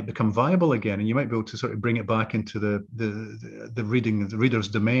 that might become viable again, and you might be able to sort of bring it back into the reader's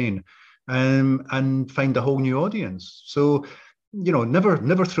domain, and find a whole new audience. So,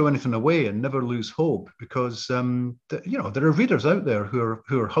 never throw anything away and never lose hope, because there are readers out there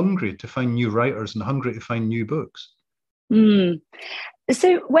who are hungry to find new writers and hungry to find new books.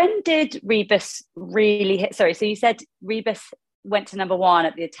 So when did Rebus really hit? Sorry, so you said Rebus went to number one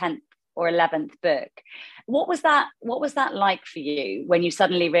at the 10th or 11th book. What was that like for you when you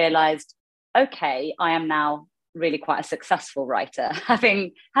suddenly realized, okay, I am now really quite a successful writer,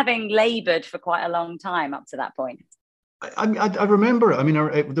 having labored for quite a long time up to that point? I remember. I mean,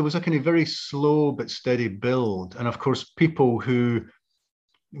 there was a kind of very slow but steady build, and of course, people who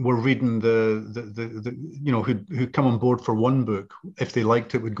were reading who come on board for one book, if they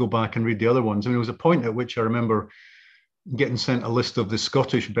liked it, would go back and read the other ones. I mean, there was a point at which I remember getting sent a list of the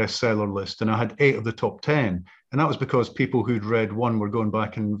Scottish bestseller list, and I had 8 of the top 10, and that was because people who'd read one were going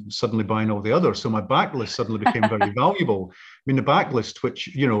back and suddenly buying all the others. So my backlist suddenly became very valuable. I mean, the backlist, which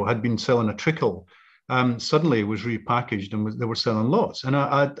had been selling a trickle, suddenly was repackaged and they were selling lots. And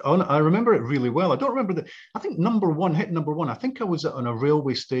I remember it really well. I don't remember I think hit number one. I think I was on a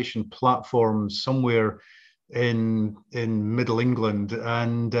railway station platform somewhere in Middle England,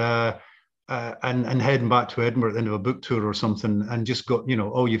 and heading back to Edinburgh at the end of a book tour or something, and just got,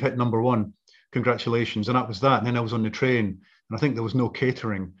 oh, you've hit number one, congratulations. And that was that. And then I was on the train, and I think there was no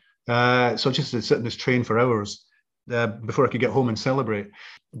catering. So I just had to sit in this train for hours before I could get home and celebrate,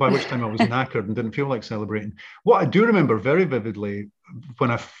 by which time I was knackered and didn't feel like celebrating. What I do remember very vividly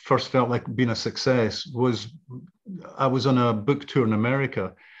when I first felt like being a success was I was on a book tour in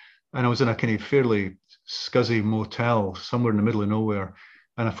America, and I was in a kind of fairly scuzzy motel somewhere in the middle of nowhere.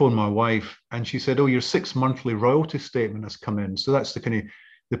 And I phoned my wife, and she said, oh, your 6 monthly royalty statement has come in. So that's the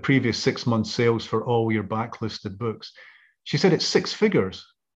previous 6 months sales for all your backlisted books. She said, it's 6 figures.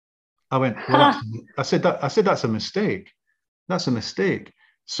 I went, well, I said, that's a mistake. That's a mistake.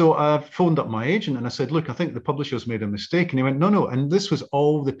 So I phoned up my agent and I said, look, I think the publisher's made a mistake. And he went, no. And this was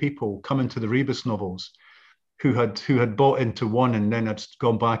all the people coming to the Rebus novels who had bought into one and then had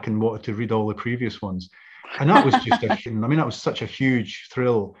gone back and wanted to read all the previous ones. And that was just that was such a huge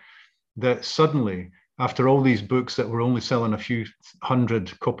thrill that suddenly, after all these books that were only selling a few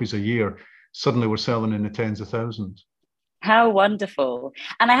hundred copies a year, suddenly we're selling in the tens of thousands. How wonderful.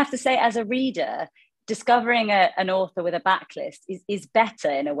 And I have to say, as a reader, discovering an author with a backlist is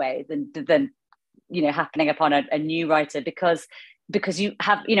better in a way than happening upon a new writer, because you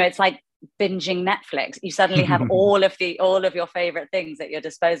have, it's like binging Netflix. You suddenly have all of your favorite things at your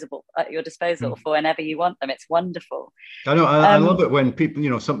disposal for whenever you want them. It's wonderful. I know. I love it when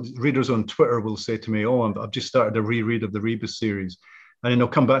people, some readers on Twitter will say to me, oh, I've just started a reread of the Rebus series. And then they'll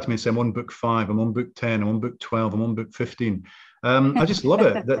come back to me and say, I'm on book 5, I'm on book 10, I'm on book 12, I'm on book 15. I just love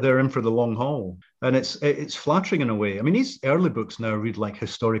it that they're in for the long haul. And it's flattering in a way. I mean, these early books now read like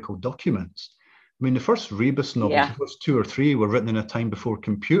historical documents. I mean, the first Rebus novels, the first 2 or 3 were written in a time before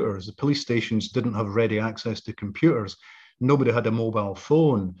computers. The police stations didn't have ready access to computers. Nobody had a mobile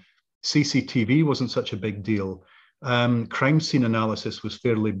phone. CCTV wasn't such a big deal. Crime scene analysis was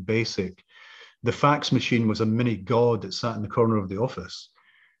fairly basic. The fax machine was a mini god that sat in the corner of the office.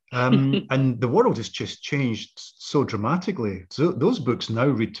 And the world has just changed so dramatically. So those books now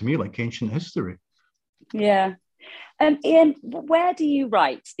read to me like ancient history. Yeah. Ian, where do you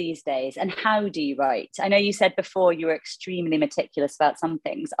write these days, and how do you write? I know you said before you were extremely meticulous about some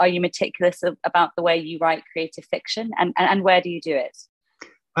things. Are you meticulous about the way you write creative fiction, and where do you do it?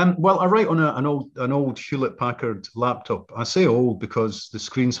 Well, I write on an old Hewlett-Packard laptop. I say old because the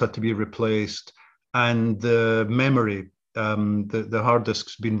screens had to be replaced and the memory, the hard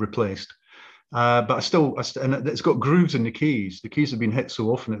disk's been replaced. But and it's got grooves in the keys. The keys have been hit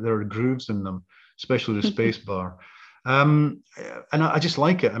so often that there are grooves in them, especially the space bar. And I just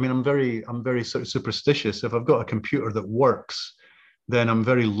like it. I mean, I'm very sort of superstitious. If I've got a computer that works, then I'm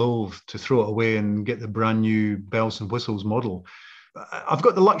very loath to throw it away and get the brand new bells and whistles model. I've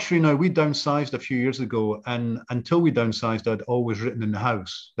got the luxury now. We downsized a few years ago, and until we downsized, I'd always written in the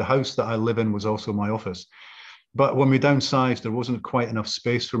house. The house that I live in was also my office. But when we downsized, there wasn't quite enough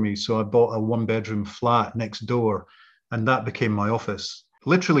space for me. So I bought a 1-bedroom flat next door, and that became my office.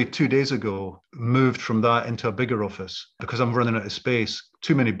 Literally 2 days ago, moved from that into a bigger office because I'm running out of space.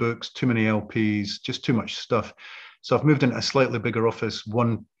 Too many books, too many LPs, just too much stuff. So I've moved into a slightly bigger office,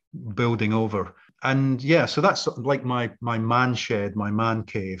 one building over. And yeah, so that's like my man shed, my man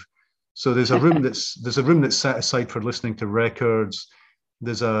cave. So there's a room that's set aside for listening to records.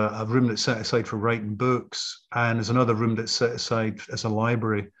 There's a room that's set aside for writing books, and there's another room that's set aside as a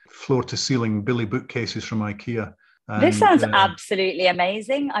library, floor to ceiling Billy bookcases from IKEA. And, this sounds absolutely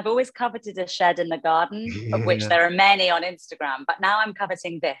amazing. I've always coveted a shed in the garden, of which there are many on Instagram, but now I'm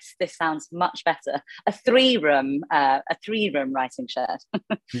coveting this. This sounds much better. A three-room writing shed.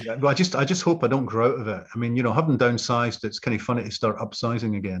 Yeah, well, I just hope I don't grow out of it. I mean, having downsized, it's kind of funny to start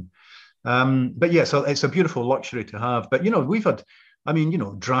upsizing again. But yeah, so it's a beautiful luxury to have. But we've had,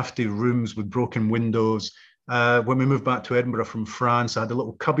 drafty rooms with broken windows. When we moved back to Edinburgh from France, I had a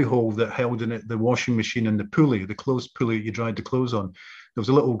little cubby hole that held in it the washing machine and the pulley, the closed pulley you dried the clothes on. There was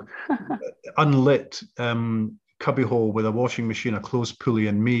a little unlit cubby hole with a washing machine, a closed pulley,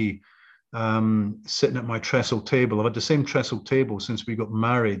 and me sitting at my trestle table. I've had the same trestle table since we got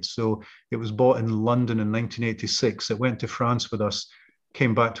married. So it was bought in London in 1986. It went to France with us,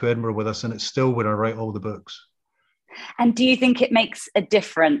 came back to Edinburgh with us, and it's still where I write all the books. And do you think it makes a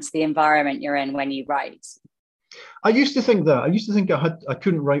difference, the environment you're in when you write? I used to think that. I used to think I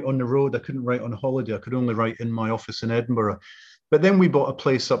couldn't write on the road. I couldn't write on holiday. I could only write in my office in Edinburgh. But then we bought a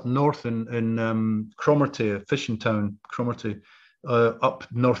place up north in Cromarty, a fishing town, Cromarty, up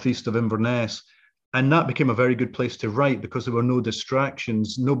northeast of Inverness. And that became a very good place to write because there were no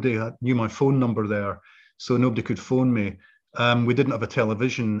distractions. Nobody knew my phone number there, so nobody could phone me. We didn't have a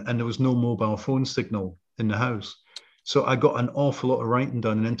television, and there was no mobile phone signal in the house. So I got an awful lot of writing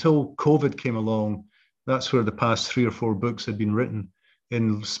done. And until COVID came along, that's where the past 3 or 4 books had been written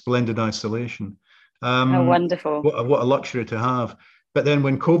in splendid isolation. Oh, wonderful. What a luxury to have. But then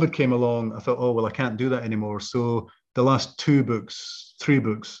when COVID came along, I thought, oh, well, I can't do that anymore. So the last 3 books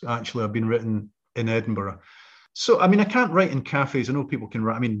actually have been written in Edinburgh. So, I mean, I can't write in cafes. I know people can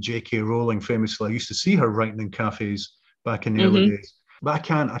write. I mean, J.K. Rowling, famously, I used to see her writing in cafes back in the early days. But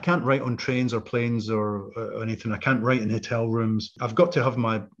I can't write on trains or planes or anything. I can't write in hotel rooms. I've got to have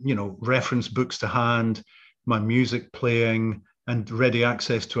my, reference books to hand, my music playing, and ready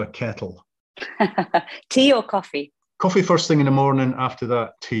access to a kettle. Tea or coffee? Coffee first thing in the morning. After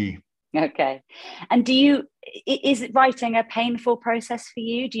that, tea. Okay. And is writing a painful process for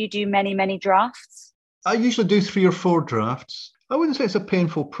you? Do you do many, many drafts? I usually do 3 or 4 drafts. I wouldn't say it's a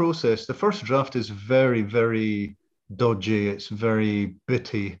painful process. The first draft is very, very dodgy. It's very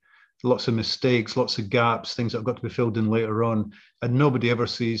bitty, lots of mistakes, lots of gaps, things that have got to be filled in later on, and nobody ever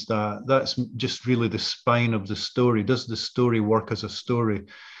sees that. That's just really the spine of the story. Does the story work as a story?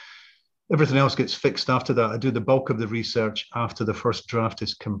 Everything else gets fixed after that. I do the bulk of the research after the first draft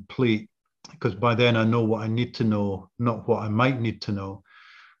is complete, because by then I know what I need to know, not what I might need to know.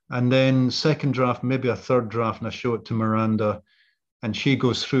 And then second draft, maybe a third draft, and I show it to Miranda, and she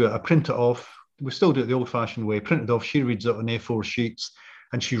goes through it. I print it off. We still do it the old-fashioned way. Print it off. She reads it on A4 sheets,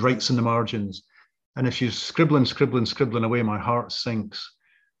 and she writes in the margins. And if she's scribbling away, my heart sinks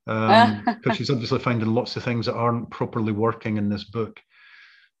because she's obviously finding lots of things that aren't properly working in this book.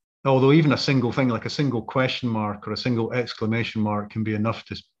 Although even a single thing, like a single question mark or a single exclamation mark, can be enough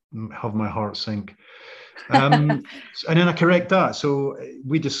to have my heart sink. And then I correct that. So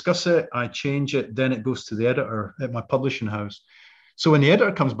we discuss it, I change it, then it goes to the editor at my publishing house. So when the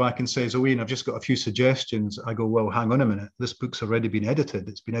editor comes back and says, oh, Ian, I've just got a few suggestions, I go, well, hang on a minute. This book's already been edited.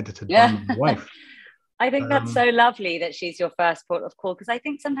 It's been edited by my wife. I think that's so lovely that she's your first port of call, because I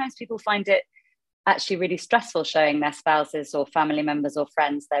think sometimes people find it actually really stressful showing their spouses or family members or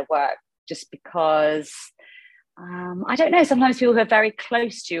friends their work, just because, I don't know, sometimes people who are very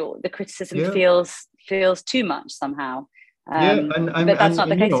close to you, the criticism feels too much somehow. But that's not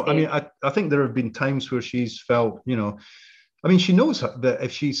the case. I mean, I think there have been times where she's felt, I mean, she knows that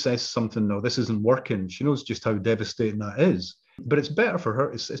if she says something, no, this isn't working, she knows just how devastating that is. But it's better for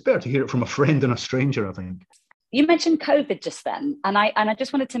her. It's better to hear it from a friend than a stranger, I think. You mentioned COVID just then, and I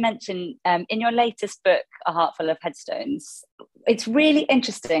just wanted to mention in your latest book, A Heart Full of Headstones, it's really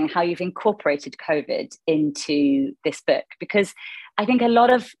interesting how you've incorporated COVID into this book, because I think a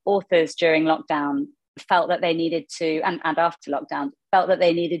lot of authors during lockdown felt that they needed to, and after lockdown, felt that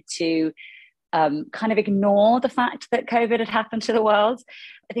they needed to kind of ignore the fact that COVID had happened to the world.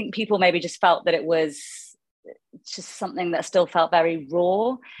 I think people maybe just felt that it was just something that still felt very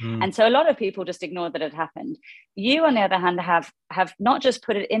raw. And so a lot of people just ignored that it happened. You, on the other hand, have not just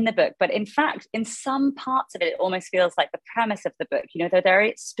put it in the book, but in fact, in some parts of it, it almost feels like the premise of the book. You know, there are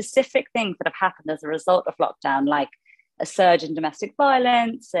very specific things that have happened as a result of lockdown, like a surge in domestic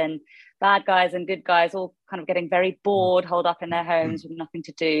violence and bad guys and good guys all kind of getting very bored, holed up in their homes with nothing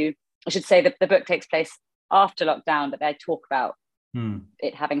to do. I should say that the book takes place after lockdown, but they talk about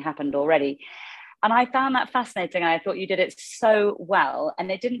it having happened already. And I found that fascinating. I thought you did it so well, and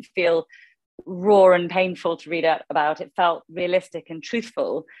it didn't feel raw and painful to read about. It felt realistic and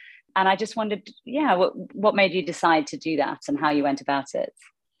truthful. And I just wondered, what made you decide to do that and how you went about it?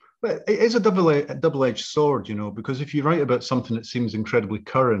 Well, it is a double-edged sword, you know, because if you write about something that seems incredibly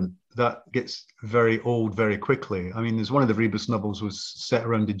current, that gets very old very quickly. I mean, there's one of the Rebus novels was set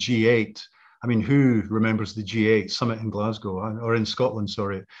around the G8. I mean, who remembers the G8 summit in Glasgow, or in Scotland,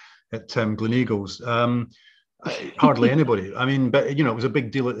 sorry, at Gleneagles? Hardly anybody. I mean, but, you know, it was a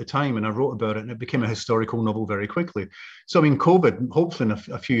big deal at the time, and I wrote about it, and it became a historical novel very quickly. So, I mean, COVID, hopefully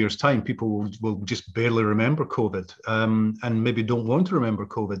in a few years' time, people will just barely remember COVID, and maybe don't want to remember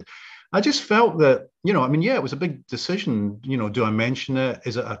COVID. I just felt that, you know, I mean, yeah, it was a big decision. You know, do I mention it?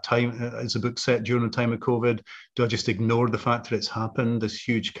 Is it is the book set during the time of COVID? Do I just ignore the fact that it's happened, this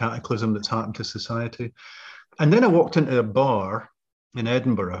huge cataclysm that's happened to society? And then I walked into a bar in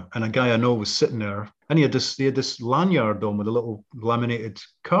Edinburgh, and a guy I know was sitting there, and he had this lanyard on with a little laminated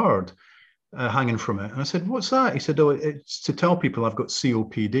card hanging from it. And I said, "What's that?" He said, "Oh, it's to tell people I've got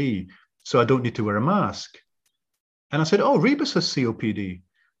COPD, so I don't need to wear a mask." And I said, "Oh, Rebus has COPD."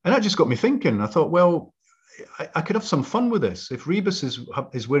 And that just got me thinking. I thought, well, I could have some fun with this. If Rebus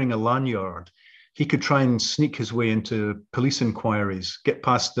is wearing a lanyard, he could try and sneak his way into police inquiries, get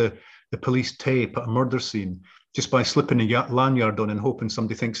past the police tape at a murder scene, just by slipping a lanyard on and hoping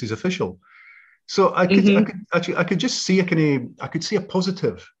somebody thinks he's official. So I could just see I could see a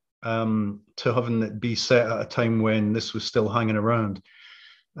positive to having it be set at a time when this was still hanging around.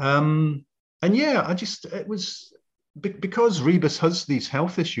 And yeah, it was because Rebus has these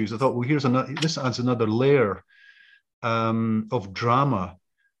health issues. I thought, well, this adds another layer of drama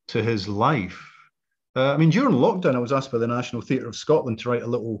to his life. I mean, during lockdown, I was asked by the National Theatre of Scotland to write a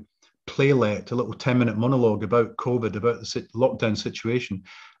little playlet, a little 10-minute monologue about COVID, about the lockdown situation.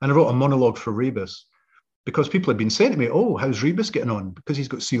 And I wrote a monologue for Rebus because people had been saying to me, "Oh, how's Rebus getting on? Because he's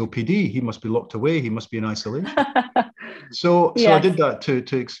got COPD, he must be locked away, he must be in isolation." So I did that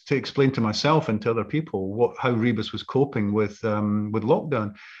to explain to myself and to other people how Rebus was coping with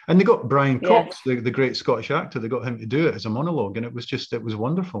lockdown. And they got Brian Cox, the great Scottish actor, they got him to do it as a monologue, and it was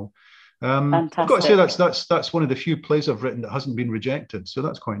wonderful. I've got to say that's one of the few plays I've written that hasn't been rejected, so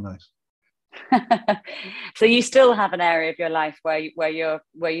that's quite nice. So you still have an area of your life where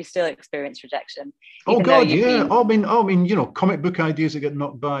you still experience rejection? Oh God, yeah. I mean, you know, comic book ideas that get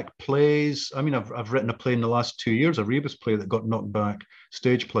knocked back, plays. I mean, I've written a play in the last 2 years, a Rebus play that got knocked back,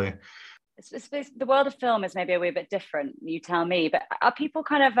 stage play. The world of film is maybe a wee bit different. You tell me, but are people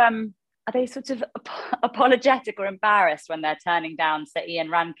kind of are they sort of apologetic or embarrassed when they're turning down, say, Ian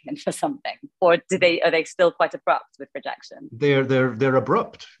Rankin for something, or are they still quite abrupt with rejection? They're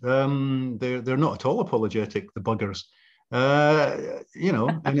abrupt. They're not at all apologetic, the buggers. You know,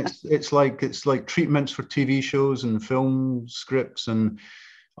 and it's like treatments for TV shows and film scripts and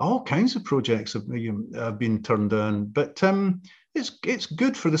all kinds of projects have been turned down. But it's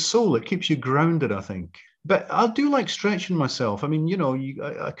good for the soul. It keeps you grounded, I think. But I do like stretching myself. I mean, you know,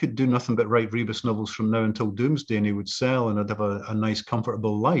 I could do nothing but write Rebus novels from now until doomsday, and he would sell, and I'd have a nice,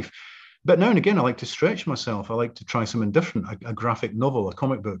 comfortable life. But now and again, I like to stretch myself. I like to try something different, a graphic novel, a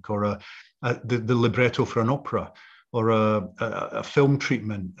comic book, or the libretto for an opera, or a film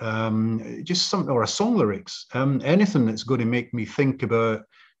treatment, just something, or a song lyrics, anything that's going to make me think about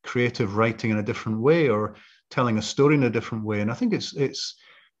creative writing in a different way, or telling a story in a different way. And I think it's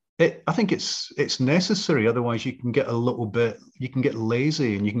necessary. Otherwise, you can get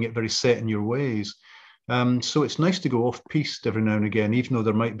lazy and you can get very set in your ways. So it's nice to go off piste every now and again, even though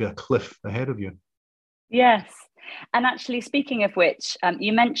there might be a cliff ahead of you. Yes. And actually, speaking of which,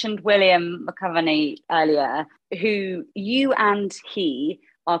 you mentioned William McCoverney earlier, who you and he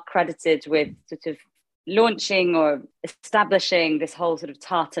are credited with sort of launching or establishing this whole sort of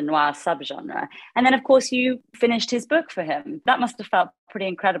tartan noir subgenre. And then, of course, you finished his book for him. That must have felt pretty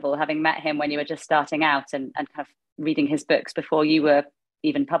incredible, having met him when you were just starting out and kind of reading his books before you were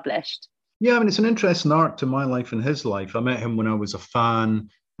even published. Yeah, I mean, it's an interesting arc to my life and his life. I met him when I was a fan,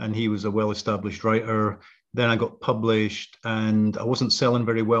 and he was a well-established writer. Then I got published, and I wasn't selling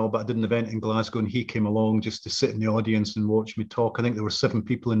very well, but I did an event in Glasgow, and he came along just to sit in the audience and watch me talk. I think there were 7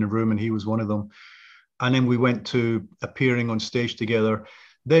 people in the room, and he was one of them. And then we went to appearing on stage together.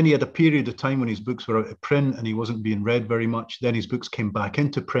 Then he had a period of time when his books were out of print and he wasn't being read very much. Then his books came back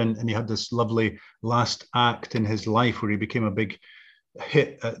into print, and he had this lovely last act in his life where he became a big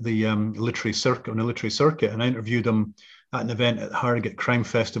hit at the literary circuit. And I interviewed him at an event at Harrogate Crime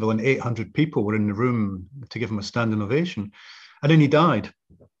Festival, and 800 people were in the room to give him a standing ovation. And then he died.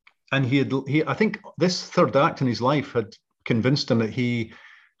 And I think this third act in his life had convinced him that he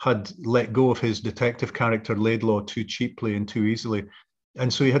had let go of his detective character Laidlaw too cheaply and too easily.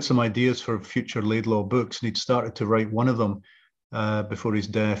 And so he had some ideas for future Laidlaw books, and he'd started to write one of them before his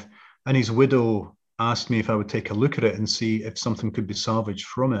death. And his widow asked me if I would take a look at it and see if something could be salvaged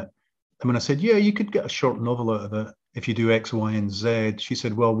from it. And when I said, yeah, you could get a short novel out of it if you do X, Y, and Z, she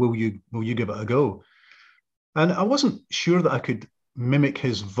said, well, will you give it a go? And I wasn't sure that I could mimic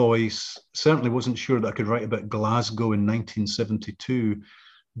his voice. Certainly wasn't sure that I could write about Glasgow in 1972.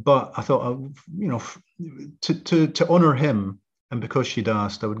 But I thought, to honour him, and because she'd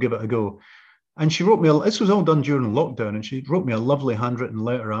asked, I would give it a go. And she wrote me, this was all done during lockdown, and she wrote me a lovely handwritten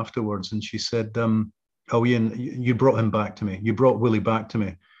letter afterwards. And she said, oh, Ian, you brought him back to me. You brought Willie back to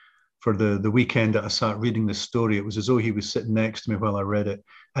me for the weekend that I sat reading this story. It was as though he was sitting next to me while I read it.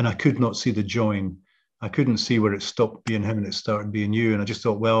 And I could not see the join. I couldn't see where it stopped being him and it started being you. And I just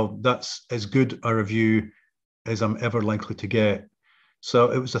thought, well, that's as good a review as I'm ever likely to get.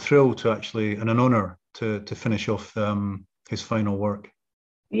 So it was a thrill to actually, and an honour to finish off his final work.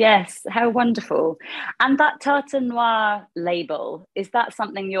 Yes, how wonderful. And that Tartan Noir label, is that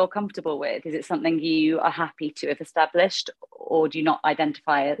something you're comfortable with? Is it something you are happy to have established, or do you not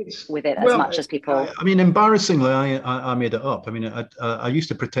identify with it as much as people? I mean, embarrassingly, I made it up. I mean, I used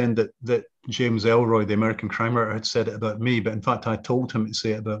to pretend that James Ellroy, the American crime writer, had said it about me, but in fact, I told him to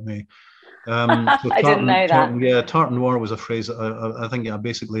say it about me. So I didn't know that. Tartan Noir was a phrase that I think I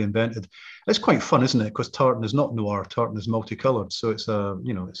basically invented. It's quite fun, isn't it? Because tartan is not noir, tartan is multicolored, so it's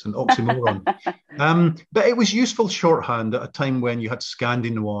it's an oxymoron. But it was useful shorthand at a time when you had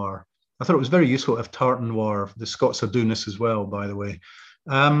Scandi Noir. I thought it was very useful to have Tartan Noir. The Scots are doing this as well, by the way.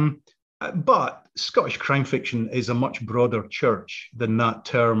 But Scottish crime fiction is a much broader church than that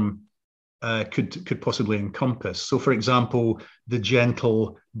term could possibly encompass. So, for example, the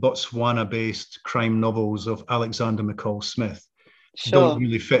gentle Botswana-based crime novels of Alexander McCall Smith don't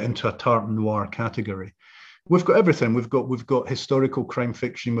really fit into a Tartan Noir category. We've got everything. We've got historical crime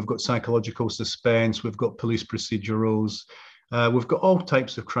fiction. We've got psychological suspense. We've got police procedurals. We've got all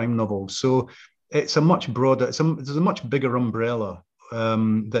types of crime novels. So it's a much broader. There's a much bigger umbrella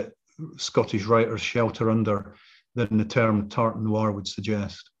that Scottish writers shelter under than the term Tartan Noir would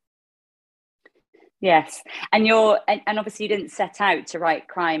suggest. Yes, and obviously you didn't set out to write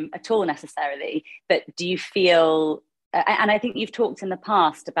crime at all necessarily, but do you feel, and I think you've talked in the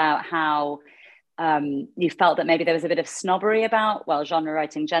past about how you felt that maybe there was a bit of snobbery about, genre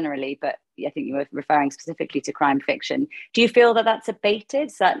writing generally, but I think you were referring specifically to crime fiction. Do you feel that that's abated?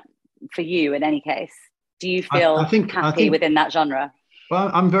 Is that for you in any case? Do you feel happy within that genre?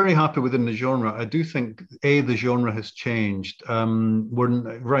 Well, I'm very happy within the genre. I do think, the genre has changed. Young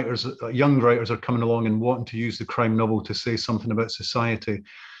writers are coming along and wanting to use the crime novel to say something about society,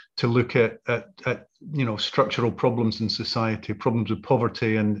 to look at structural problems in society, problems with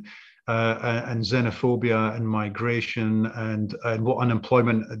poverty and xenophobia and migration and what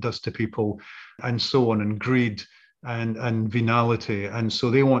unemployment does to people and so on, and greed and venality. And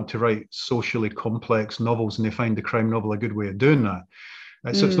so they want to write socially complex novels, and they find the crime novel a good way of doing that.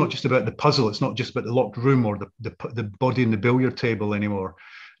 So it's not just about the puzzle. It's not just about the locked room or the body in the billiard table anymore,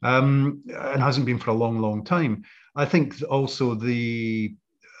 and hasn't been for a long, long time. I think also the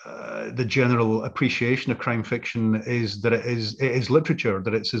general appreciation of crime fiction is that it is literature,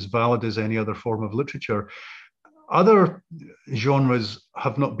 that it's as valid as any other form of literature. Other genres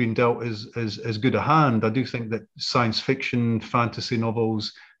have not been dealt as good a hand. I do think that science fiction, fantasy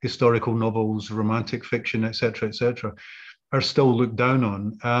novels, historical novels, romantic fiction, etc., are still looked down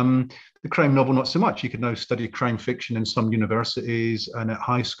on. The crime novel, not so much. You can now study crime fiction in some universities, and at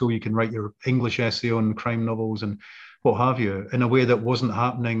high school you can write your English essay on crime novels and what have you, in a way that wasn't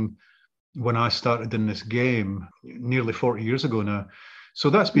happening when I started in this game nearly 40 years ago now. So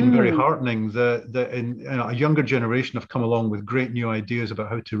that's been very heartening that a younger generation have come along with great new ideas about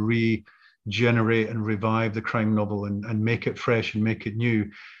how to regenerate and revive the crime novel and make it fresh and make it new.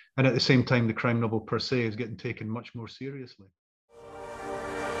 And at the same time, the crime novel per se is getting taken much more seriously.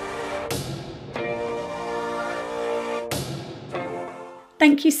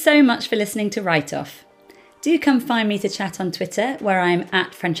 Thank you so much for listening to Write Off. Do come find me to chat on Twitter, where I'm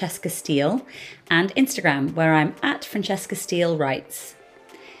at Francesca Steele, and Instagram, where I'm at Francesca Steele Writes.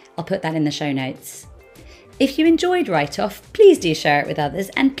 I'll put that in the show notes. If you enjoyed Write Off, please do share it with others,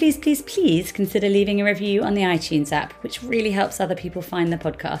 and please, please, please consider leaving a review on the iTunes app, which really helps other people find the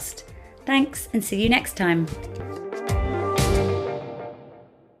podcast. Thanks, and see you next time.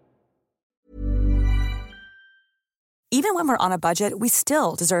 Even when we're on a budget, we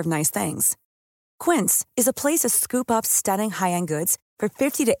still deserve nice things. Quince is a place to scoop up stunning high-end goods for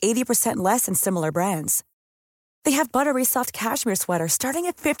 50 to 80% less than similar brands. They have buttery soft cashmere sweaters starting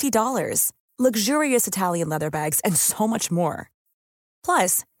at $50, luxurious Italian leather bags, and so much more.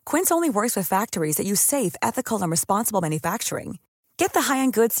 Plus, Quince only works with factories that use safe, ethical, and responsible manufacturing. Get the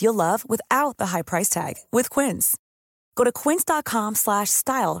high-end goods you'll love without the high price tag with Quince. Go to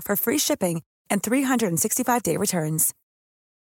quince.com/style for free shipping and 365-day returns.